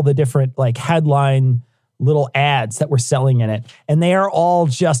of all the different like headline little ads that we're selling in it. And they are all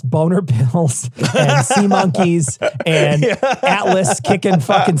just boner pills and sea monkeys and Atlas kicking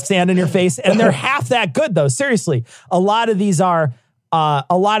fucking sand in your face. And they're half that good though. Seriously. A lot of these are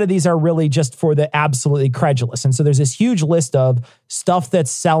really just for the absolutely credulous. And so there's this huge list of stuff that's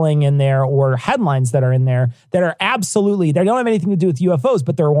selling in there or headlines that are in there that are absolutely, they don't have anything to do with UFOs,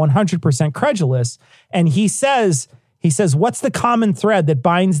 but they're 100% credulous. And he says, what's the common thread that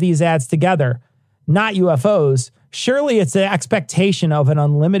binds these ads together? Not UFOs. Surely it's the expectation of an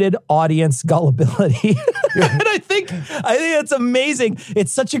unlimited audience gullibility. And I think it's amazing.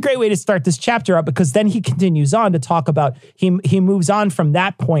 It's such a great way to start this chapter up because then he continues on to talk about, he moves on from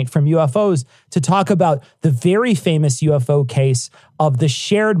that point from UFOs to talk about the very famous UFO case of the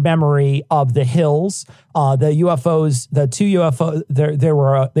shared memory of the hills, the UFOs, the 2 UFO, there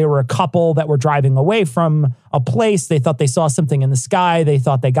were a couple that were driving away from a place. They thought they saw something in the sky. They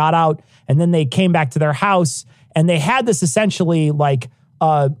thought they got out and then they came back to their house. And they had this essentially like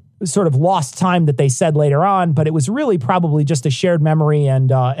sort of lost time that they said later on, but it was really probably just a shared memory and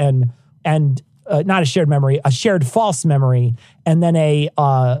not a shared memory, a shared false memory, and then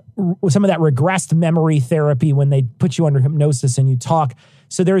some of that regressed memory therapy when they put you under hypnosis and you talk.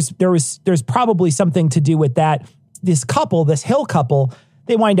 So there's probably something to do with that. This Hill couple,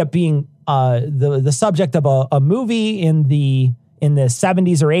 they wind up being the subject of a movie in the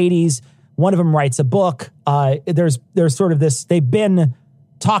 70s or 80s. One of them writes a book. There's sort of this, they've been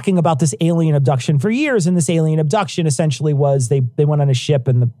talking about this alien abduction for years. And this alien abduction essentially was they went on a ship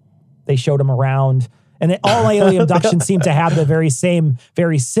and they showed them around. And all alien abductions seem to have the very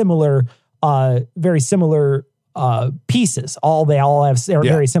similar pieces. They all have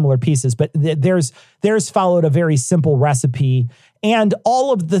very similar pieces, but theirs followed a very simple recipe. And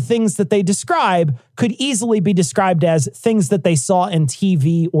all of the things that they describe could easily be described as things that they saw in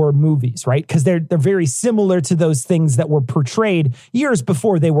TV or movies, right? Because they're very similar to those things that were portrayed years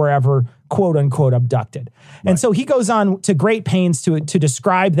before they were ever quote unquote abducted. Right. And so he goes on to great pains to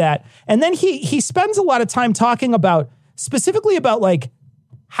describe that. And then he spends a lot of time talking specifically about like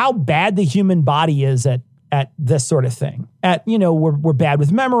how bad the human body is at this sort of thing. We're bad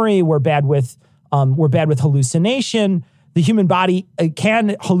with memory. We're bad with We're bad with hallucination. The human body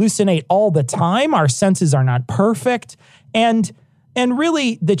can hallucinate all the time. Our senses are not perfect. And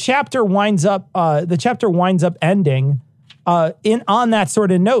really the chapter winds up ending on that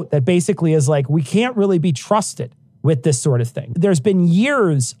sort of note that basically is like, we can't really be trusted with this sort of thing. There's been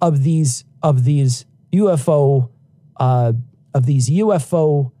years of these UFO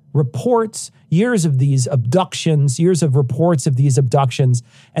reports, years of these abductions, years of reports of these abductions,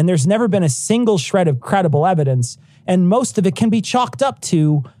 and there's never been a single shred of credible evidence. And most of it can be chalked up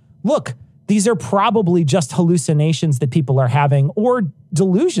to, look, these are probably just hallucinations that people are having or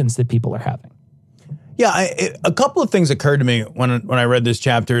delusions that people are having. Yeah, a couple of things occurred to me when I read this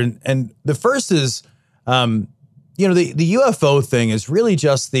chapter, and the first is, the UFO thing is really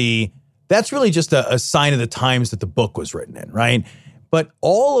just that's really just a sign of the times that the book was written in, right? But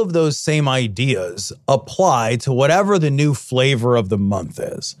all of those same ideas apply to whatever the new flavor of the month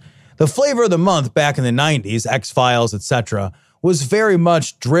is. The flavor of the month back in the 90s, X-Files, etc., was very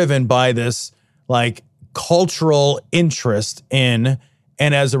much driven by this like cultural interest in,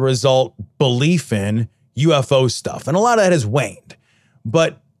 and as a result, belief in UFO stuff. And a lot of that has waned.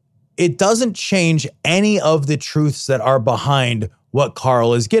 But it doesn't change any of the truths that are behind what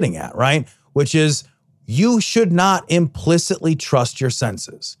Carl is getting at, right? Which is, you should not implicitly trust your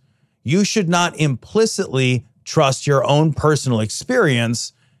senses. You should not implicitly trust your own personal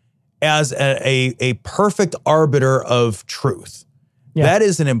experience as a perfect arbiter of truth. Yeah. That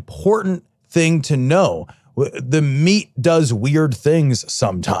is an important thing to know. The meat does weird things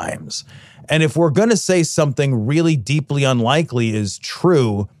sometimes. And if we're going to say something really deeply unlikely is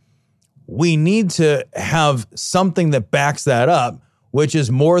true, we need to have something that backs that up, which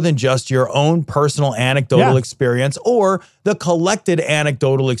is more than just your own personal anecdotal experience or the collected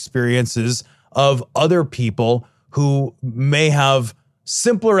anecdotal experiences of other people who may have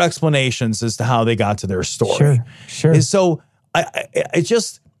simpler explanations as to how they got to their story. Sure. And so I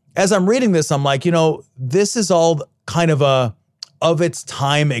just, as I'm reading this, I'm like, this is all kind of of its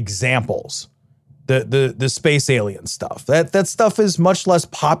time examples. The space alien stuff. That stuff is much less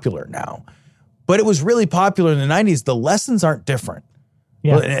popular now. But it was really popular in the 90s. The lessons aren't different.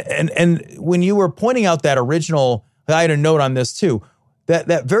 Yeah. And when you were pointing out that original, I had a note on this too,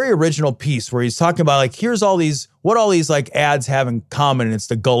 that very original piece where he's talking about like, here's what all these like ads have in common, and it's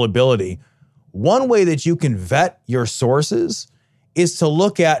the gullibility. One way that you can vet your sources is to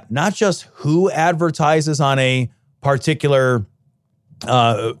look at not just who advertises on a particular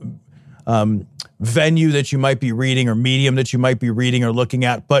venue that you might be reading or medium that you might be reading or looking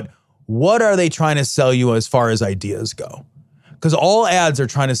at, but what are they trying to sell you as far as ideas go? Because all ads are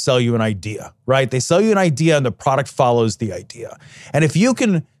trying to sell you an idea, right? They sell you an idea and the product follows the idea. And if you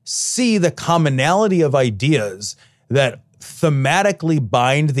can see the commonality of ideas that thematically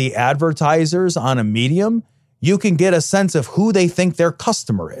bind the advertisers on a medium, you can get a sense of who they think their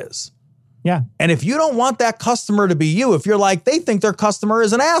customer is. Yeah. And if you don't want that customer to be you, if you're like, they think their customer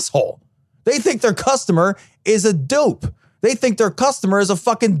is an asshole. They think their customer is a dope. They think their customer is a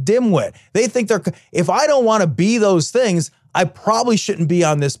fucking dimwit. They think if I don't want to be those things, I probably shouldn't be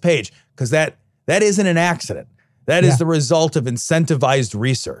on this page, because that isn't an accident. That is the result of incentivized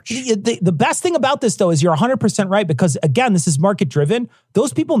research. The best thing about this, though, is you're 100% right, because, again, this is market-driven.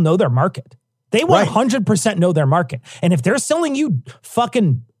 Those people know their market. They 100% know their market. And if they're selling you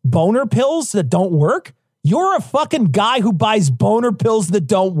fucking boner pills that don't work, you're a fucking guy who buys boner pills that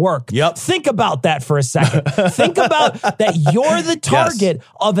don't work. Yep. Think about that for a second. Think about that you're the target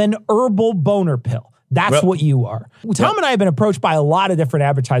of an herbal boner pill. That's what you are. Tom and I have been approached by a lot of different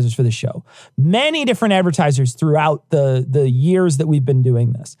advertisers for the show. Many different advertisers throughout the years that we've been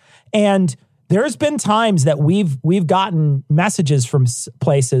doing this. And there's been times that we've gotten messages from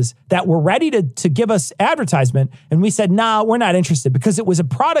places that were ready to give us advertisement, and we said, nah, we're not interested, because it was a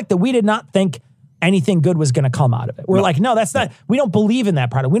product that we did not think anything good was going to come out of it. We're like, no, that's not, we don't believe in that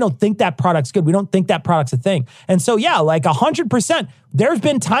product. We don't think that product's good. We don't think that product's a thing. And so, yeah, like 100%, there's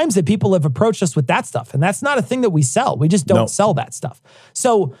been times that people have approached us with that stuff, and that's not a thing that we sell. We just don't sell that stuff.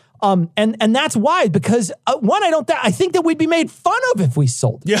 So, and that's why, because one, I think that we'd be made fun of if we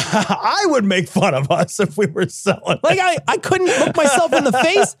sold it. Yeah, I would make fun of us if we were selling. Like I couldn't look myself in the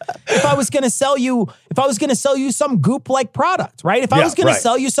face if I was going to sell you some Goop-like product, right? If I was going to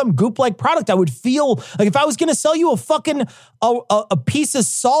sell you some Goop-like product, I would feel like if I was going to sell you a fucking a piece of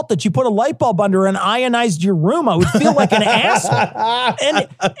salt that you put a light bulb under and ionized your room, I would feel like an asshole.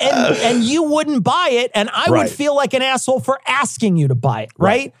 And you wouldn't buy it, and I would feel like an asshole for asking you to buy it,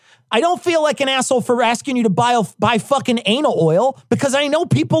 right? I don't feel like an asshole for asking you to buy fucking anal oil because I know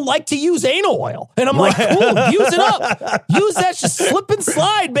people like to use anal oil. And I'm like, cool, use it up. Use that, just slip and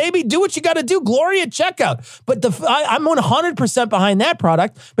slide, baby. Do what you got to do. Glory at checkout. But I'm 100% behind that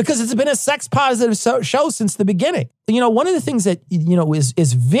product because it's been a sex positive show since the beginning. You know, one of the things that, you know,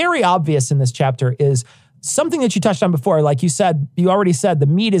 is very obvious in this chapter is something that you touched on before. Like you already said, the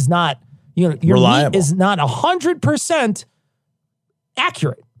meat is not, you know, your reliable. meat is not 100%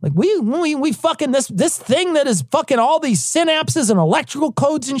 accurate. Like we fucking this thing that is fucking all these synapses and electrical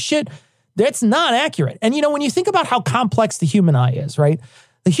codes and shit, that's not accurate. And you know, when you think about how complex the human eye is, right?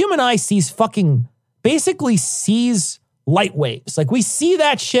 The human eye basically sees light waves. Like we see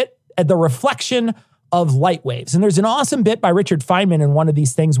that shit at the reflection of light waves. And there's an awesome bit by Richard Feynman in one of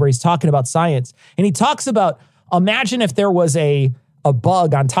these things where he's talking about science. And he talks about, imagine if there was a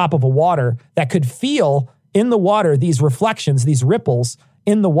bug on top of a water that could feel in the water these reflections, these ripples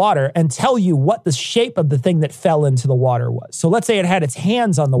in the water and tell you what the shape of the thing that fell into the water was. So let's say it had its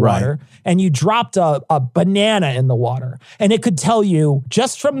hands on the water and you dropped a banana in the water and it could tell you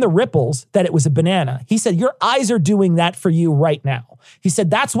just from the ripples that it was a banana. He said, your eyes are doing that for you right now. He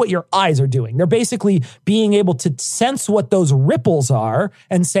said, that's what your eyes are doing. They're basically being able to sense what those ripples are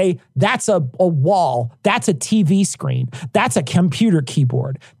and say, that's a wall, that's a TV screen, that's a computer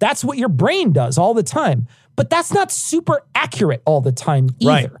keyboard. That's what your brain does all the time. But that's not super accurate all the time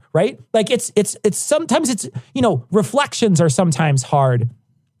either, right? Like it's sometimes it's, you know, reflections are sometimes hard.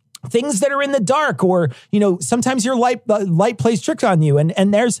 Things that are in the dark, or, you know, sometimes your light plays tricks on you.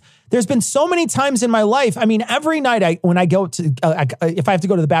 And there's been so many times in my life. I mean, every night when I go to, if I have to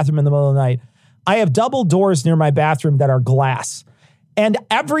go to the bathroom in the middle of the night, I have double doors near my bathroom that are glass. And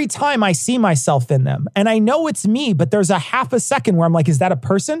every time I see myself in them, and I know it's me, but there's a half a second where I'm like, is that a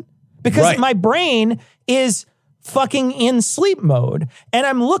person? Because my brain is fucking in sleep mode. And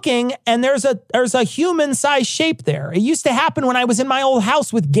I'm looking and there's a human-sized shape there. It used to happen when I was in my old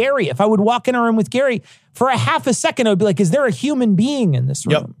house with Gary. If I would walk in a room with Gary, for a half a second, I would be like, is there a human being in this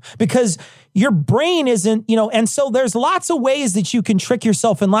room? Because your brain isn't, you know, and so there's lots of ways that you can trick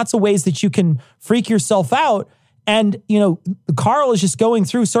yourself and lots of ways that you can freak yourself out. And, you know, Carl is just going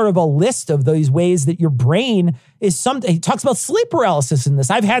through sort of a list of those ways that your brain is he talks about sleep paralysis in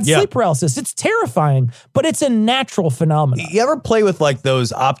this. I've had sleep paralysis. It's terrifying, but it's a natural phenomenon. You ever play with like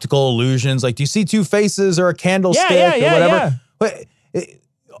those optical illusions? Like, do you see two faces or a candlestick or whatever? But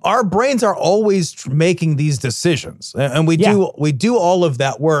our brains are always making these decisions. And we do all of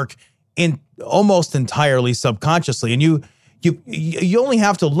that work in almost entirely subconsciously. And you only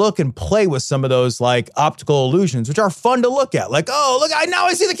have to look and play with some of those like optical illusions, which are fun to look at. Like, oh, look, now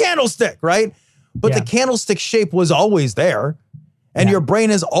I see the candlestick, right? But the candlestick shape was always there. And your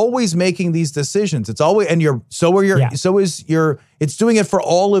brain is always making these decisions. It's always, and it's doing it for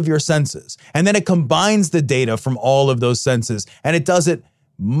all of your senses. And then it combines the data from all of those senses. And it does it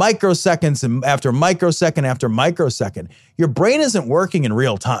microseconds and after microsecond after microsecond. Your brain isn't working in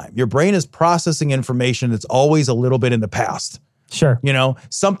real time. Your brain is processing information that's always a little bit in the past. Sure. You know,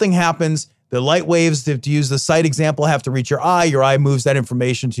 something happens, the light waves, to use the sight example, have to reach your eye moves that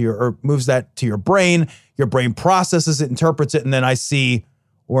information moves that to your brain processes it, interprets it, and then I see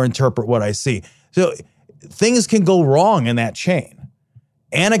or interpret what I see. So things can go wrong in that chain.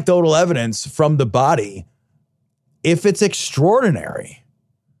 Anecdotal evidence from the body, if it's extraordinary,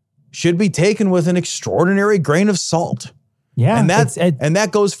 should be taken with an extraordinary grain of salt. Yeah. And that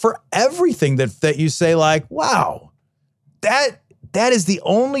goes for everything that you say, like, wow, that is the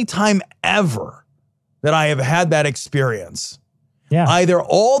only time ever that I have had that experience. Yeah. Either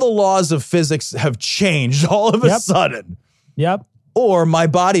all the laws of physics have changed all of a sudden. Yep. Or my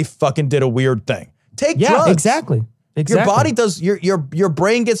body fucking did a weird thing. Take drugs. Exactly. Your body does, your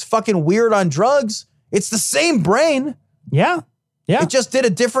brain gets fucking weird on drugs. It's the same brain. Yeah. Yeah. It just did a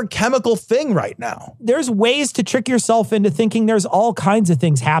different chemical thing right now. There's ways to trick yourself into thinking there's all kinds of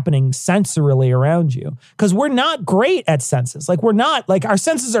things happening sensorily around you. Because we're not great at senses. Like our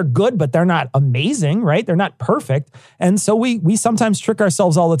senses are good, but they're not amazing, right? They're not perfect. And so we sometimes trick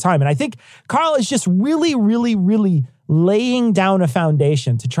ourselves all the time. And I think Carl is just really, really, really laying down a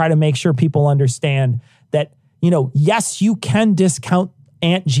foundation to try to make sure people understand that, you know, yes, you can discount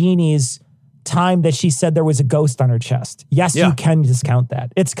Aunt Jeannie's time that she said there was a ghost on her chest. Yes, you can discount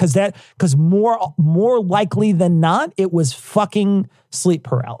that. It's because more likely than not, it was fucking sleep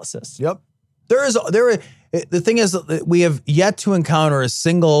paralysis. Yep. The thing is that we have yet to encounter a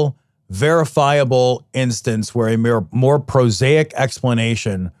single verifiable instance where a more prosaic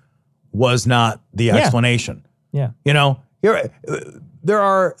explanation was not the explanation. Yeah. You know,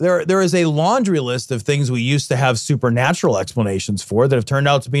 There is a laundry list of things we used to have supernatural explanations for that have turned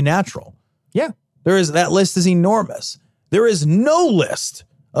out to be natural. Yeah. That list is enormous. There is no list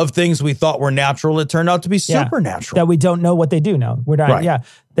of things we thought were natural that turned out to be supernatural. That we don't know what they do now. We're not, right.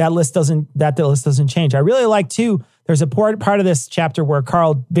 That list doesn't change. I really like too, there's a part of this chapter where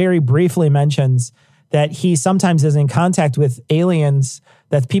Carl very briefly mentions that he sometimes is in contact with aliens,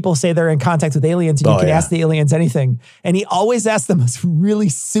 that people say they're in contact with aliens and you can ask the aliens anything. And he always asks them a really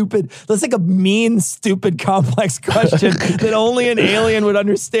stupid, that's like a mean, stupid, complex question that only an alien would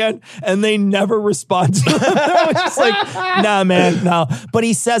understand. And they never respond to him. They're always just like, nah, man, no. But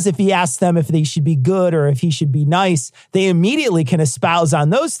he says if he asks them if they should be good or if he should be nice, they immediately can espouse on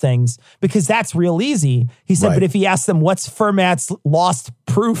those things because that's real easy. He said, but if he asks them what's Fermat's lost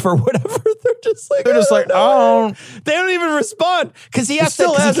proof or whatever, they're just like, oh. They don't even respond because he has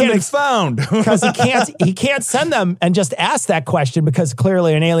still hasn't been found because he can't send them and just ask that question because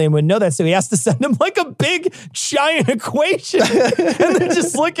clearly an alien would know that. So he has to send them like a big giant equation and then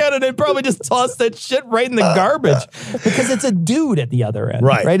just look at it and probably just toss that shit right in the garbage because it's a dude at the other end,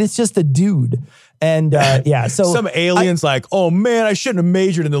 right? It's just a dude. And so some aliens like, oh man, I shouldn't have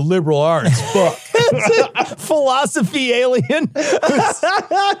majored in the liberal arts. Fuck. Philosophy alien.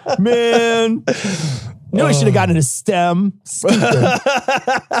 Man. No, I should have gotten into STEM. Stupid.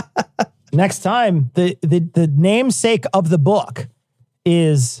 Next time, the namesake of the book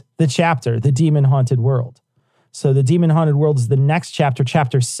is the chapter, The Demon Haunted World. So The Demon Haunted World is the next chapter,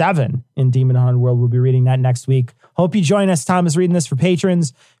 chapter 7 in Demon Haunted World. We'll be reading that next week. Hope you join us. Tom is reading this for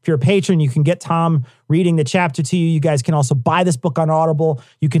patrons. If you're a patron, you can get Tom reading the chapter to you. You guys can also buy this book on Audible.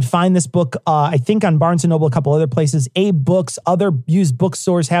 You can find this book, I think, on Barnes & Noble, a couple other places. Abe Books, other used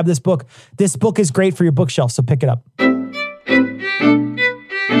bookstores have this book. This book is great for your bookshelf, so pick it up.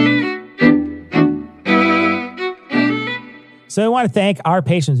 So I want to thank our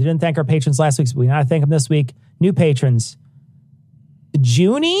patrons. We didn't thank our patrons last week, so we want to thank them this week. New patrons.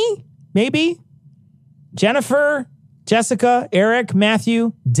 Junie, maybe? Jennifer, Jessica, Eric,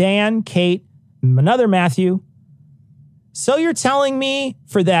 Matthew, Dan, Kate, another Matthew. So you're telling me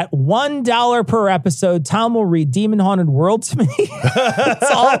for that $1 per episode, Tom will read Demon Haunted World to me?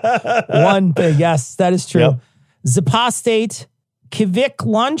 That's all. One big, yes, that is true. Yep. Zapostate, Kivik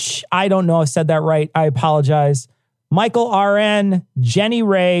Lunch. I don't know if I said that right. I apologize. Michael RN, Jenny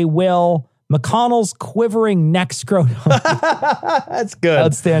Ray, Will, McConnell's quivering neck scrotum. That's good.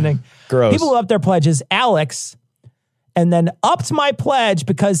 Outstanding. Gross. People who up their pledges, Alex, and then upped my pledge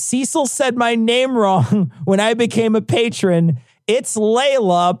because Cecil said my name wrong when I became a patron. It's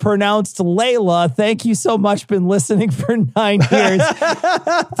Layla, pronounced Layla. Thank you so much. Been listening for 9 years.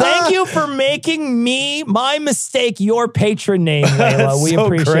 Thank you for making my mistake, your patron name, Layla. We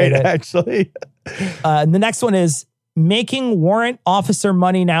appreciate it. Actually. And the next one is making warrant officer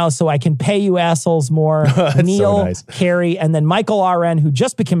money now so I can pay you assholes more. Neil, so nice. Carrie, and then Michael RN, who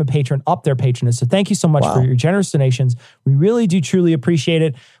just became a patron, up their patronage. So thank you so much for your generous donations. We really do truly appreciate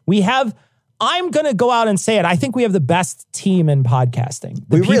it. I'm going to go out and say it. I think we have the best team in podcasting.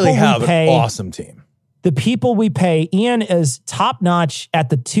 We really have an awesome team. The people we pay. Ian is top notch at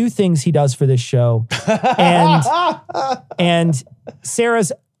the 2 things he does for this show. and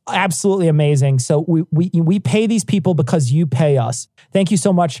Sarah's absolutely amazing. So we pay these people because you pay us. Thank you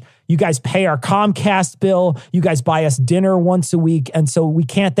so much. You guys pay our Comcast bill. You guys buy us dinner once a week. And so we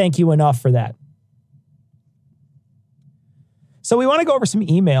can't thank you enough for that. So we want to go over some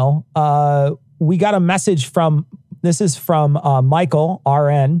email. We got a message from Michael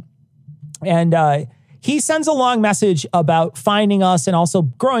RN. And he sends a long message about finding us and also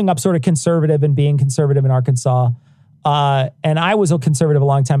growing up sort of conservative and being conservative in Arkansas. And I was a conservative a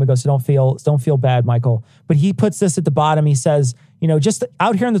long time ago, so don't feel bad, Michael. But he puts this at the bottom. He says, just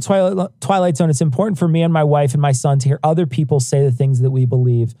out here in the Twilight Zone, it's important for me and my wife and my son to hear other people say the things that we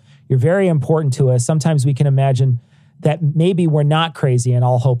believe. You're very important to us. Sometimes we can imagine that maybe we're not crazy and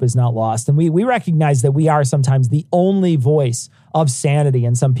all hope is not lost. And we recognize that we are sometimes the only voice of sanity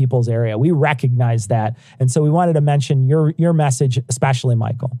in some people's area. We recognize that. And so we wanted to mention your message, especially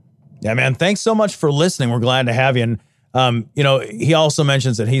Michael. Yeah, man. Thanks so much for listening. We're glad to have you. And, he also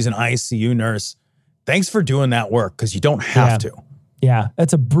mentions that he's an ICU nurse. Thanks for doing that work because you don't have to. Yeah,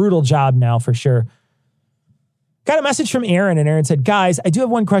 it's a brutal job now for sure. Got a message from Aaron, and Aaron said, guys, I do have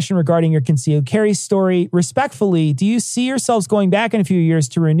one question regarding your concealed carry story. Respectfully, do you see yourselves going back in a few years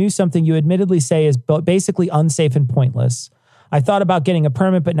to renew something you admittedly say is basically unsafe and pointless? I thought about getting a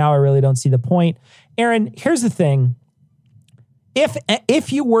permit, but now I really don't see the point. Aaron, here's the thing.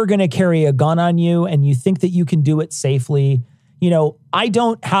 If you were going to carry a gun on you and you think that you can do it safely, I'm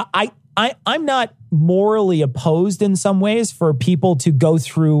not morally opposed in some ways for people to go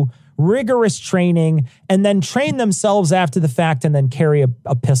through rigorous training and then train themselves after the fact and then carry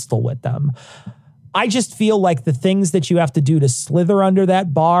a pistol with them. I just feel like the things that you have to do to slither under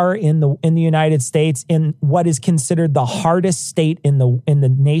that bar in the United States, in what is considered the hardest state in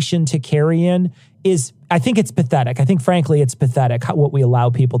the nation to carry in, I think it's pathetic. I think, frankly, it's pathetic what we allow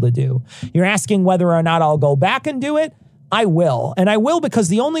people to do. You're asking whether or not I'll go back and do it. I will. And I will because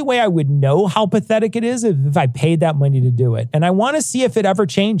the only way I would know how pathetic it is if I paid that money to do it. And I want to see if it ever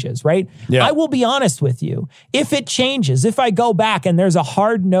changes, right? Yeah. I will be honest with you. If it changes, if I go back and there's a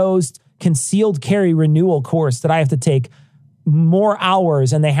hard-nosed concealed carry renewal course that I have to take more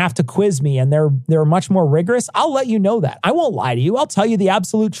hours and they have to quiz me and they're much more rigorous, I'll let you know that. I won't lie to you. I'll tell you the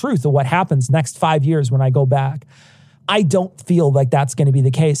absolute truth of what happens next 5 years when I go back. I don't feel like that's going to be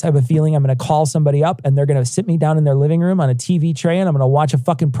the case. I have a feeling I'm going to call somebody up and they're going to sit me down in their living room on a TV tray and I'm going to watch a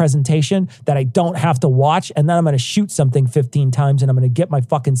fucking presentation that I don't have to watch, and then I'm going to shoot something 15 times and I'm going to get my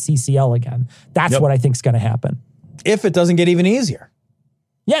fucking CCL again. That's what I think is going to happen. If it doesn't get even easier.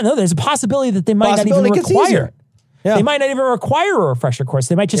 Yeah, no, there's a possibility that they might not even require it. Yeah. They might not even require a refresher course.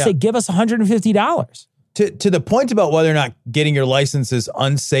 They might just say, give us $150. To the point about whether or not getting your license is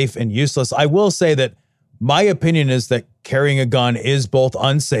unsafe and useless, I will say that my opinion is that carrying a gun is both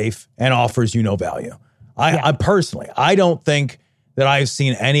unsafe and offers you no value. I personally, I don't think that I've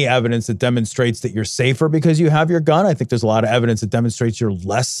seen any evidence that demonstrates that you're safer because you have your gun. I think there's a lot of evidence that demonstrates you're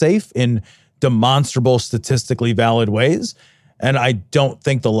less safe in demonstrable, statistically valid ways. And I don't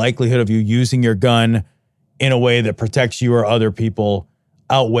think the likelihood of you using your gun in a way that protects you or other people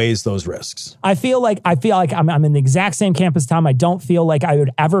outweighs those risks. I feel like I'm in the exact same camp as Tom. I don't feel like I would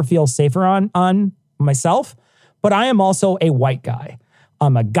ever feel safer on myself, but I am also a white guy.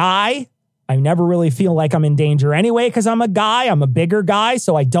 I'm a guy. I never really feel like I'm in danger anyway because I'm a guy. I'm a bigger guy,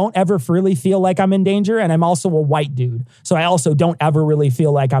 so I don't ever really feel like I'm in danger. And I'm also a white dude, so I also don't ever really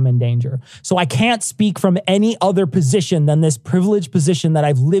feel like I'm in danger. So I can't speak from any other position than this privileged position that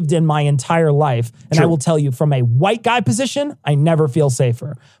I've lived in my entire life. And I will tell you, from a white guy position, I never feel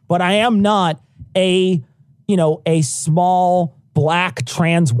safer. But I am not a small Black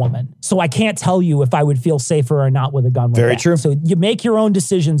trans woman. So I can't tell you if I would feel safer or not with a gun. Very true. So you make your own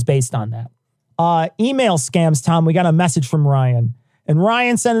decisions based on that. Email scams, Tom. We got a message from Ryan. And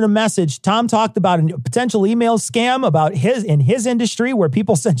Ryan sent in a message. Tom talked about a potential email scam about in his industry where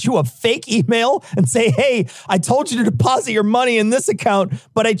people send you a fake email and say, hey, I told you to deposit your money in this account,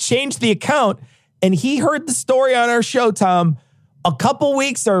 but I changed the account. And he heard the story on our show, Tom. A couple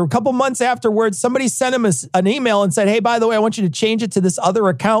weeks or a couple months afterwards, somebody sent him an email and said, hey, by the way, I want you to change it to this other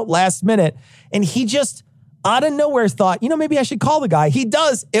account last minute. And he just out of nowhere thought, maybe I should call the guy. He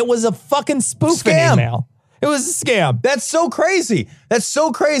does. It was a fucking spoofing email. It was a scam. That's so crazy.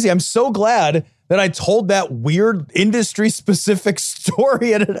 I'm so glad that I told that weird industry specific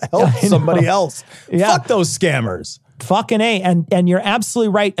story and it helped somebody else. Yeah. Fuck those scammers. Fucking A. And you're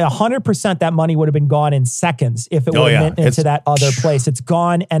absolutely right. 100% that money would have been gone in seconds if it would have went into that other place. It's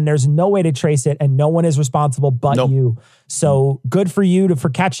gone and there's no way to trace it and no one is responsible but you. So good for you for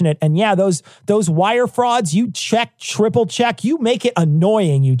catching it. And yeah, those wire frauds, you check, triple check, you make it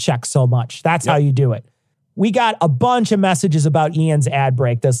annoying you check so much. That's how you do it. We got a bunch of messages about Ian's ad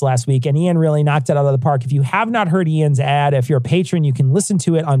break this last week, and Ian really knocked it out of the park. If you have not heard Ian's ad, if you're a patron, you can listen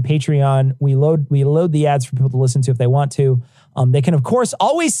to it on Patreon. We load the ads for people to listen to if they want to. They can, of course,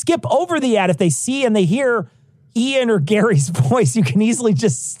 always skip over the ad if they see and they hear Ian or Gary's voice. You can easily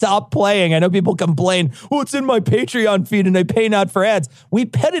just stop playing. I know people complain, it's in my Patreon feed and I pay not for ads. We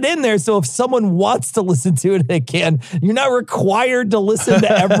put it in there so if someone wants to listen to it, they can. You're not required to listen to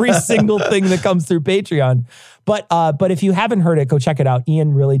every single thing that comes through Patreon. But if you haven't heard it, go check it out.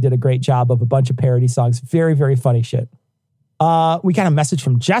 Ian really did a great job of a bunch of parody songs. Very, very funny shit. We got a message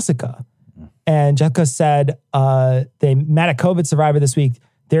from Jessica. And Jessica said they met a COVID survivor this week.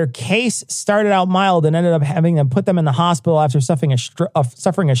 Their case started out mild and ended up having them put them in the hospital after suffering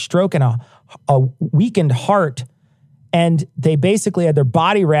a stroke and a weakened heart. And they basically had their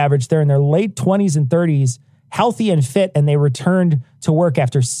body ravaged. They're in their late 20s and 30s, healthy and fit, and they returned to work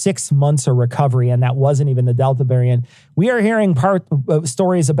after 6 months of recovery, and that wasn't even the Delta variant. We are hearing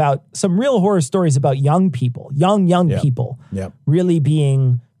stories about some real horror stories about young people, young people really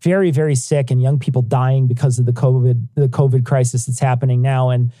being very, very sick and young people dying because of the COVID crisis that's happening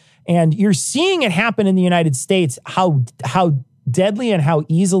now. And you're seeing it happen in the United States, how deadly and how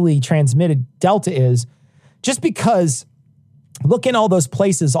easily transmitted Delta is, just because look in all those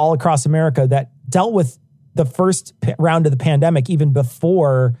places all across America that dealt with the first round of the pandemic, even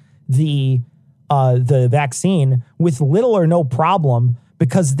before the vaccine, with little or no problem,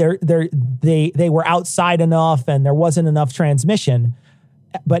 because they were outside enough and there wasn't enough transmission.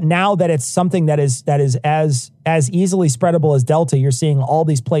 But now that it's something that is as easily spreadable as Delta, you're seeing all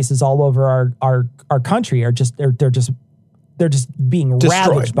these places all over our country are just they're just being destroyed,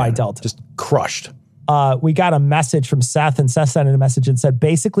 ravaged by Delta, just crushed. We got a message from Seth, and Seth sent in a message and said,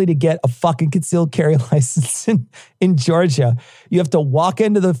 basically, to get a fucking concealed carry license in Georgia, you have to walk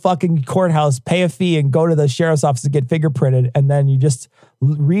into the fucking courthouse, pay a fee, and go to the sheriff's office to get fingerprinted, and then you just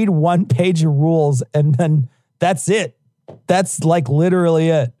read one page of rules, and then that's it. That's like literally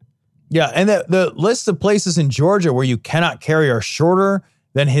it. Yeah, and the list of places in Georgia where you cannot carry are shorter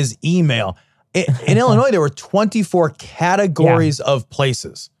than his email. In Illinois, there were 24 categories of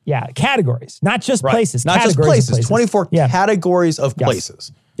places. Yeah, categories, not just places. Not just places. 24 categories of Yes.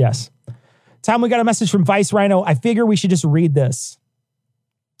 places. Yes. Tom, we got a message from Vice Rhino. I figure we should just read this.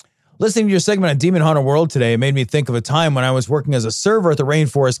 Listening to your segment on Demon Hunter World today made me think of a time when I was working as a server at the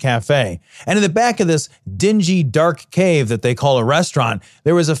Rainforest Cafe. And in the back of this dingy, dark cave that they call a restaurant,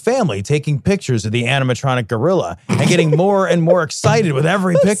 there was a family taking pictures of the animatronic gorilla and getting more and more excited with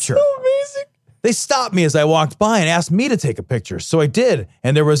every picture. So amazing. They stopped me as I walked by and asked me to take a picture. So I did.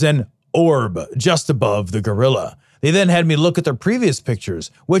 And there was an orb just above the gorilla. They then had me look at their previous pictures,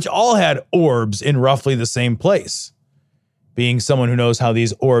 which all had orbs in roughly the same place. Being someone who knows how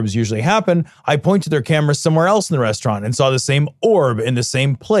these orbs usually happen, I pointed their camera somewhere else in the restaurant and saw the same orb in the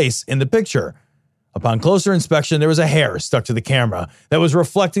same place in the picture. Upon closer inspection, there was a hair stuck to the camera that was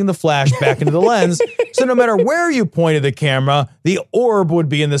reflecting the flash back into the lens, so no matter where you pointed the camera, the orb would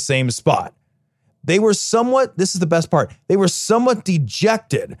be in the same spot. They were somewhat, this is the best part, they were somewhat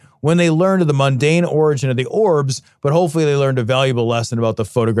dejected when they learned of the mundane origin of the orbs, but hopefully they learned a valuable lesson about the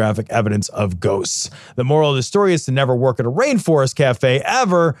photographic evidence of ghosts. The moral of the story is to never work at a Rainforest Cafe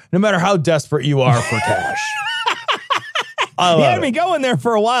ever, no matter how desperate you are for cash. You had me going there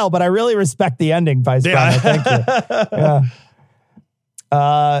for a while, but I really respect the ending, Vice Rhino. Thank you.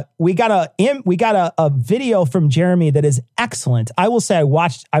 Yeah. We got a video from Jeremy that is excellent. I will say I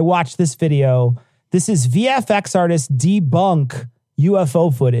watched this video. This is VFX artists debunk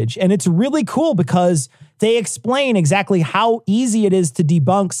UFO footage, and it's really cool because they explain exactly how easy it is to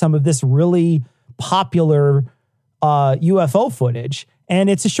debunk some of this really popular UFO footage. And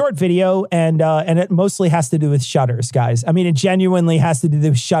it's a short video, and it mostly has to do with shutters, guys. I mean, it genuinely has to do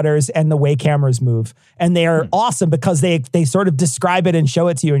with shutters and the way cameras move. And they are awesome because they sort of describe it and show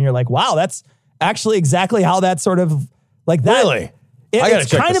it to you, and you're like, wow, that's actually exactly how that sort of like that. Really?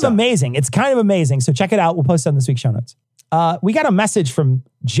 It's kind of amazing. It's kind of amazing. So check it out. We'll post it on this week's show notes. We got a message from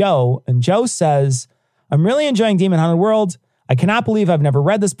Joe, and Joe says, I'm really enjoying Demon Hunter World. I cannot believe I've never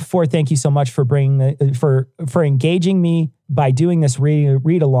read this before. Thank you so much for bringing for engaging me by doing this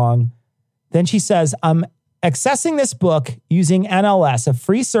read along. Then she says, I'm accessing this book using NLS, a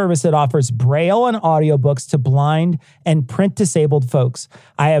free service that offers Braille and audiobooks to blind and print disabled folks.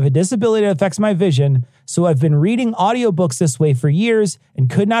 I have a disability that affects my vision, so I've been reading audiobooks this way for years and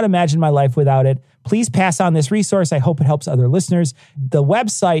could not imagine my life without it. Please pass on this resource. I hope it helps other listeners. The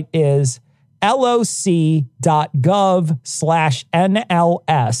website is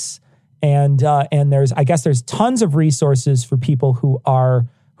loc.gov/NLS. And there's tons of resources for people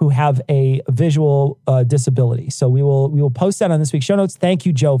who have a visual disability. So we will post that on this week's show notes. Thank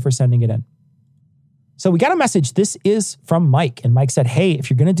you, Joe, for sending it in. So we got a message. This is from Mike, and Mike said, "Hey, if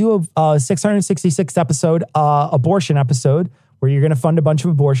you're going to do a 666th episode, abortion episode, where you're going to fund a bunch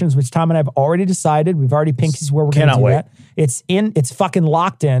of abortions, which Tom and I have already decided. We've already pinkies where we're going to do that. It's fucking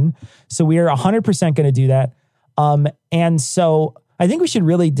locked in. So we are 100% going to do that. And so I think we should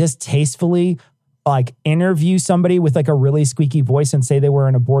really distastefully like interview somebody with like a really squeaky voice and say they were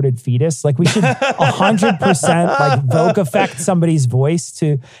an aborted fetus. Like we should 100% like Vogue effect somebody's voice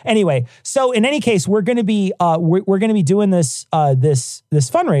to anyway. So in any case, we're going to be doing this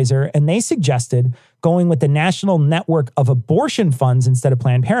fundraiser, and they suggested going with the National Network of Abortion Funds instead of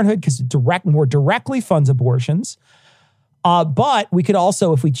Planned Parenthood because it more directly funds abortions. But we could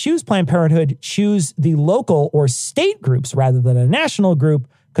also, if we choose Planned Parenthood, choose the local or state groups rather than a national group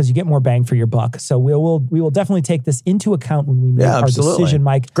because you get more bang for your buck. So we will definitely take this into account when we make our decision,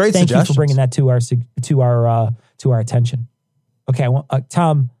 Mike. Great Thank suggestions. you for bringing that to our attention. Okay,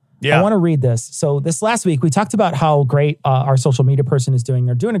 Tom. Yeah. I want to read this. So this last week, we talked about how great our social media person is doing.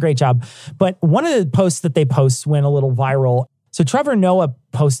 They're doing a great job. But one of the posts that they post went a little viral. So Trevor Noah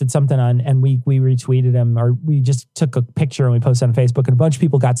posted something on, and we retweeted him, or we just took a picture and we posted on Facebook, and a bunch of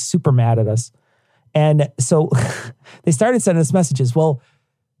people got super mad at us. And so they started sending us messages. Well,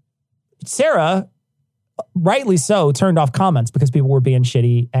 Sarah, rightly so, turned off comments because people were being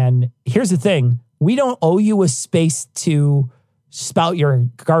shitty. And here's the thing. We don't owe you a space to spout your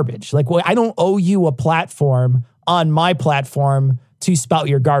garbage. Like, well, I don't owe you a platform on my platform to spout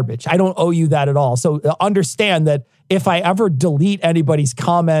your garbage. I don't owe you that at all. So understand that if I ever delete anybody's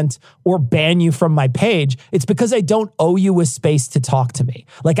comment or ban you from my page, it's because I don't owe you a space to talk to me.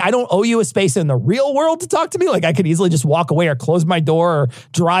 Like, I don't owe you a space in the real world to talk to me. Like, I could easily just walk away or close my door or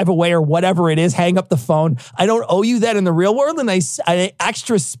drive away or whatever it is, hang up the phone. I don't owe you that in the real world, and I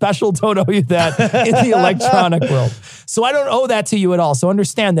extra special don't owe you that in the electronic world. So I don't owe that to you at all. So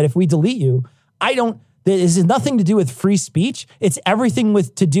understand that if we delete you, this has nothing to do with free speech. It's everything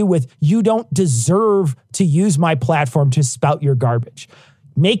to do with you don't deserve to use my platform to spout your garbage.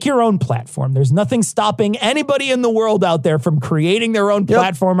 Make your own platform. There's nothing stopping anybody in the world out there from creating their own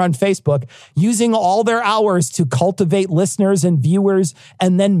platform on Facebook, using all their hours to cultivate listeners and viewers,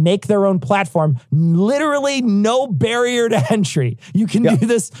 and then make their own platform. Literally no barrier to entry. You can do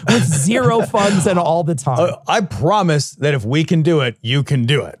this with zero funds and all the time. I promise that if we can do it, you can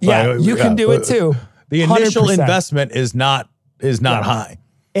do it. Yeah, you can do it too. The initial 100%. investment is not high.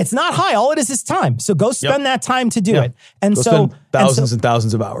 It's not high. All it is time. So go spend that time to do it. And go so spend thousands and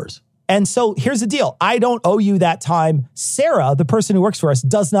thousands of hours. And so here's the deal. I don't owe you that time. Sarah, the person who works for us,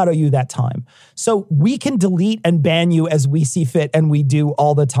 does not owe you that time. So we can delete and ban you as we see fit, and we do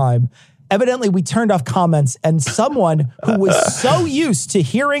all the time. Evidently, we turned off comments, and someone who was so used to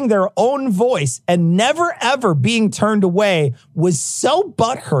hearing their own voice and never, ever being turned away was so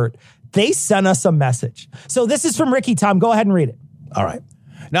butthurt, they sent us a message. So this is from Ricky. Tom, go ahead and read it. All right.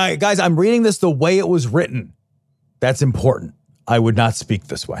 Now, guys, I'm reading this the way it was written. That's important. I would not speak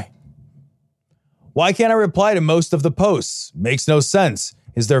this way. Why can't I reply to most of the posts? Makes no sense.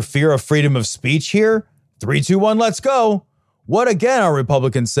 Is there fear of freedom of speech here? 3, 2, 1, let's go. What again are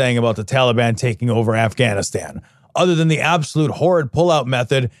Republicans saying about the Taliban taking over Afghanistan? Other than the absolute horrid pullout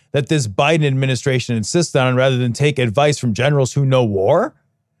method that this Biden administration insists on rather than take advice from generals who know war?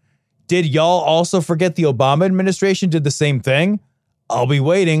 Did y'all also forget the Obama administration did the same thing? I'll be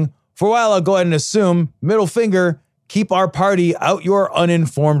waiting. For a while, I'll go ahead and assume, middle finger, keep our party out your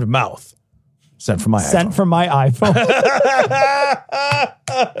uninformed mouth. Sent from my iPhone.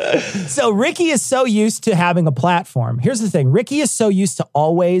 So Ricky is so used to having a platform. Here's the thing. Ricky is so used to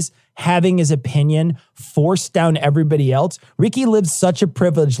always having his opinion forced down everybody else. Ricky lives such a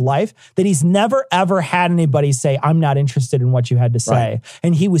privileged life that he's never, ever had anybody say, I'm not interested in what you had to say. Right.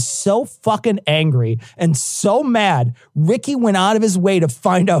 And he was so fucking angry and so mad. Ricky went out of his way to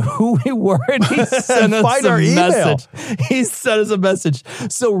find out who we were, and he sent us a message. He sent us a message.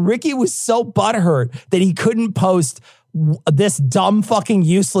 So Ricky was so butthurt that he couldn't post this dumb fucking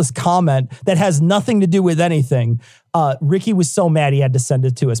useless comment that has nothing to do with anything. Ricky was so mad he had to send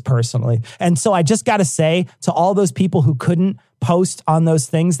it to us personally. And so I just got to say to all those people who couldn't post on those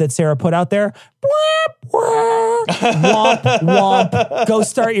things that Sarah put out there, womp, womp, go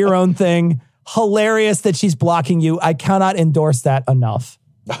start your own thing. Hilarious that she's blocking you. I cannot endorse that enough.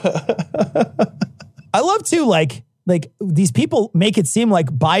 I love too, like these people make it seem like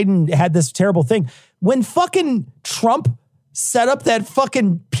Biden had this terrible thing. When fucking Trump set up that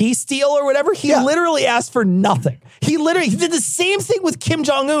fucking peace deal or whatever, he literally asked for nothing. He did the same thing with Kim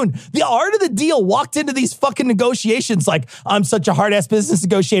Jong-un. The art of the deal walked into these fucking negotiations like, I'm such a hard-ass business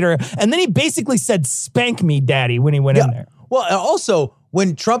negotiator. And then he basically said, spank me, daddy, when he went in there. Well, also,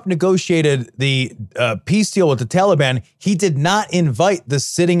 when Trump negotiated the peace deal with the Taliban, he did not invite the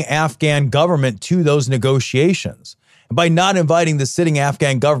sitting Afghan government to those negotiations. By not inviting the sitting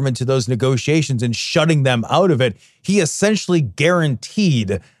Afghan government to those negotiations and shutting them out of it, he essentially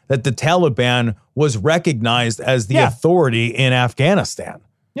guaranteed that the Taliban was recognized as the authority in Afghanistan.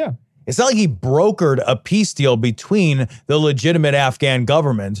 Yeah. It's not like he brokered a peace deal between the legitimate Afghan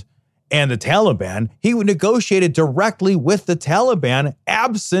government and the Taliban. He negotiated directly with the Taliban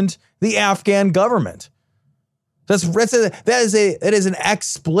absent the Afghan government. That is an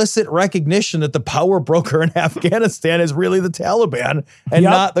explicit recognition that the power broker in Afghanistan is really the Taliban and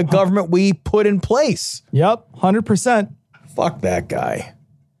not the government we put in place. Yep, 100%. Fuck that guy.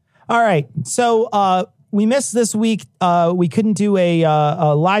 All right, so we missed this week. We couldn't do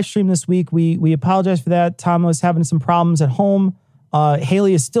a live stream this week. We apologize for that. Tom was having some problems at home.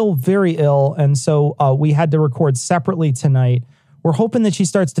 Haley is still very ill, and so we had to record separately tonight. We're hoping that she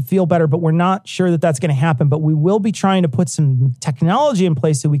starts to feel better, but we're not sure that that's going to happen. But we will be trying to put some technology in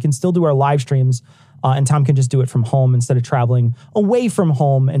place so we can still do our live streams, and Tom can just do it from home instead of traveling away from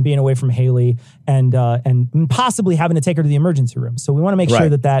home and being away from Haley and possibly having to take her to the emergency room. So we want to make sure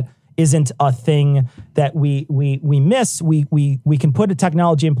that that isn't a thing that we miss. We can put a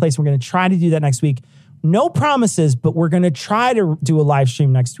technology in place. We're going to try to do that next week. No promises, but we're going to try to do a live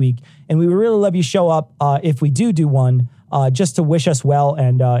stream next week. And we would really love you show up if we do one. just to wish us well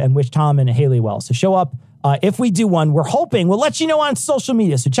and wish Tom and Haley well. So show up. If we do one, we're hoping we'll let you know on social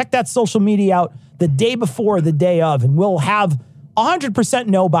media. So check that social media out the day before, the day of, and we'll have 100%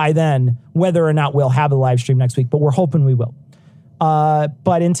 know by then whether or not we'll have a live stream next week, but we're hoping we will.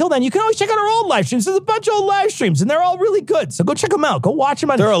 But until then, you can always check out our old live streams. There's a bunch of old live streams, and they're all really good. So go check them out. Go watch them.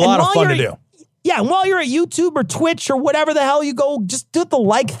 They're a lot of fun to do. Yeah, and while you're at YouTube or Twitch or whatever the hell you go, just do the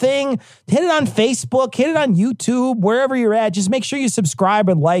like thing. Hit it on Facebook, hit it on YouTube, wherever you're at. Just make sure you subscribe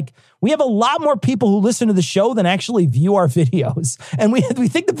and like. We have a lot more people who listen to the show than actually view our videos. And we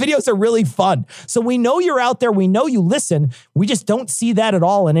think the videos are really fun. So we know you're out there. We know you listen. We just don't see that at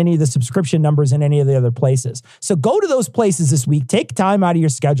all in any of the subscription numbers in any of the other places. So go to those places this week. Take time out of your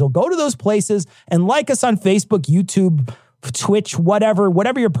schedule. Go to those places and like us on Facebook, YouTube, Twitch,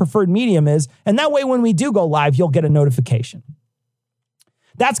 whatever your preferred medium is. And that way, when we do go live, you'll get a notification.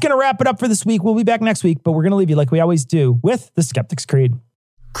 That's going to wrap it up for this week. We'll be back next week, but we're going to leave you like we always do with the Skeptic's Creed.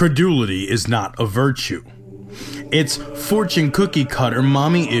 Credulity is not a virtue. It's fortune cookie cutter,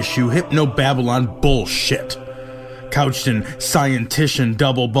 mommy issue, hypno-Babylon bullshit. Couched in scientician,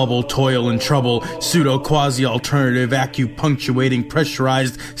 double bubble, toil and trouble, pseudo quasi alternative, acupunctuating,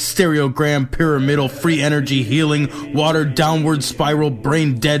 pressurized, stereogram, pyramidal, free energy healing, watered downward spiral,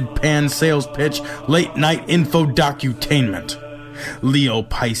 brain deadpan sales pitch, late night info docutainment. Leo,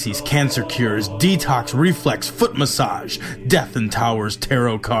 Pisces, cancer cures, detox, reflex, foot massage, death and towers,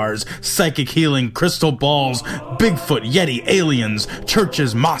 tarot cards, psychic healing, crystal balls, Bigfoot, Yeti, aliens,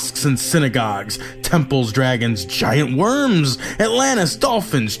 churches, mosques and synagogues, temples, dragons, giant worms, Atlantis,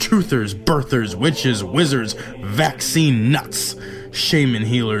 dolphins, truthers, birthers, witches, wizards, vaccine nuts, shaman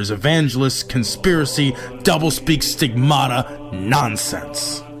healers, evangelists, conspiracy, doublespeak, stigmata,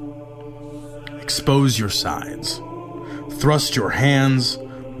 nonsense. Expose your sides. Thrust your hands,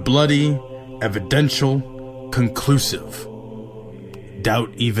 bloody, evidential, conclusive.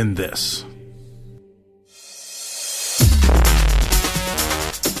 Doubt even this.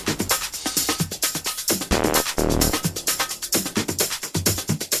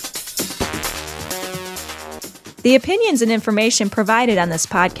 The opinions and information provided on this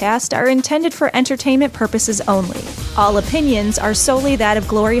podcast are intended for entertainment purposes only. All opinions are solely that of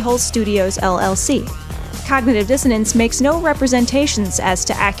Glory Hole Studios, LLC. Cognitive Dissonance makes no representations as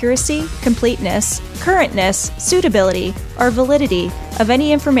to accuracy, completeness, currentness, suitability, or validity of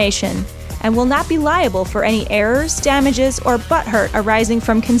any information and will not be liable for any errors, damages, or butthurt arising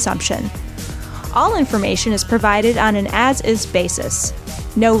from consumption. All information is provided on an as-is basis.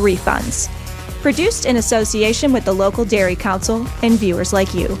 No refunds. Produced in association with the local Dairy Council and viewers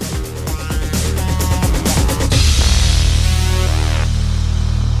like you.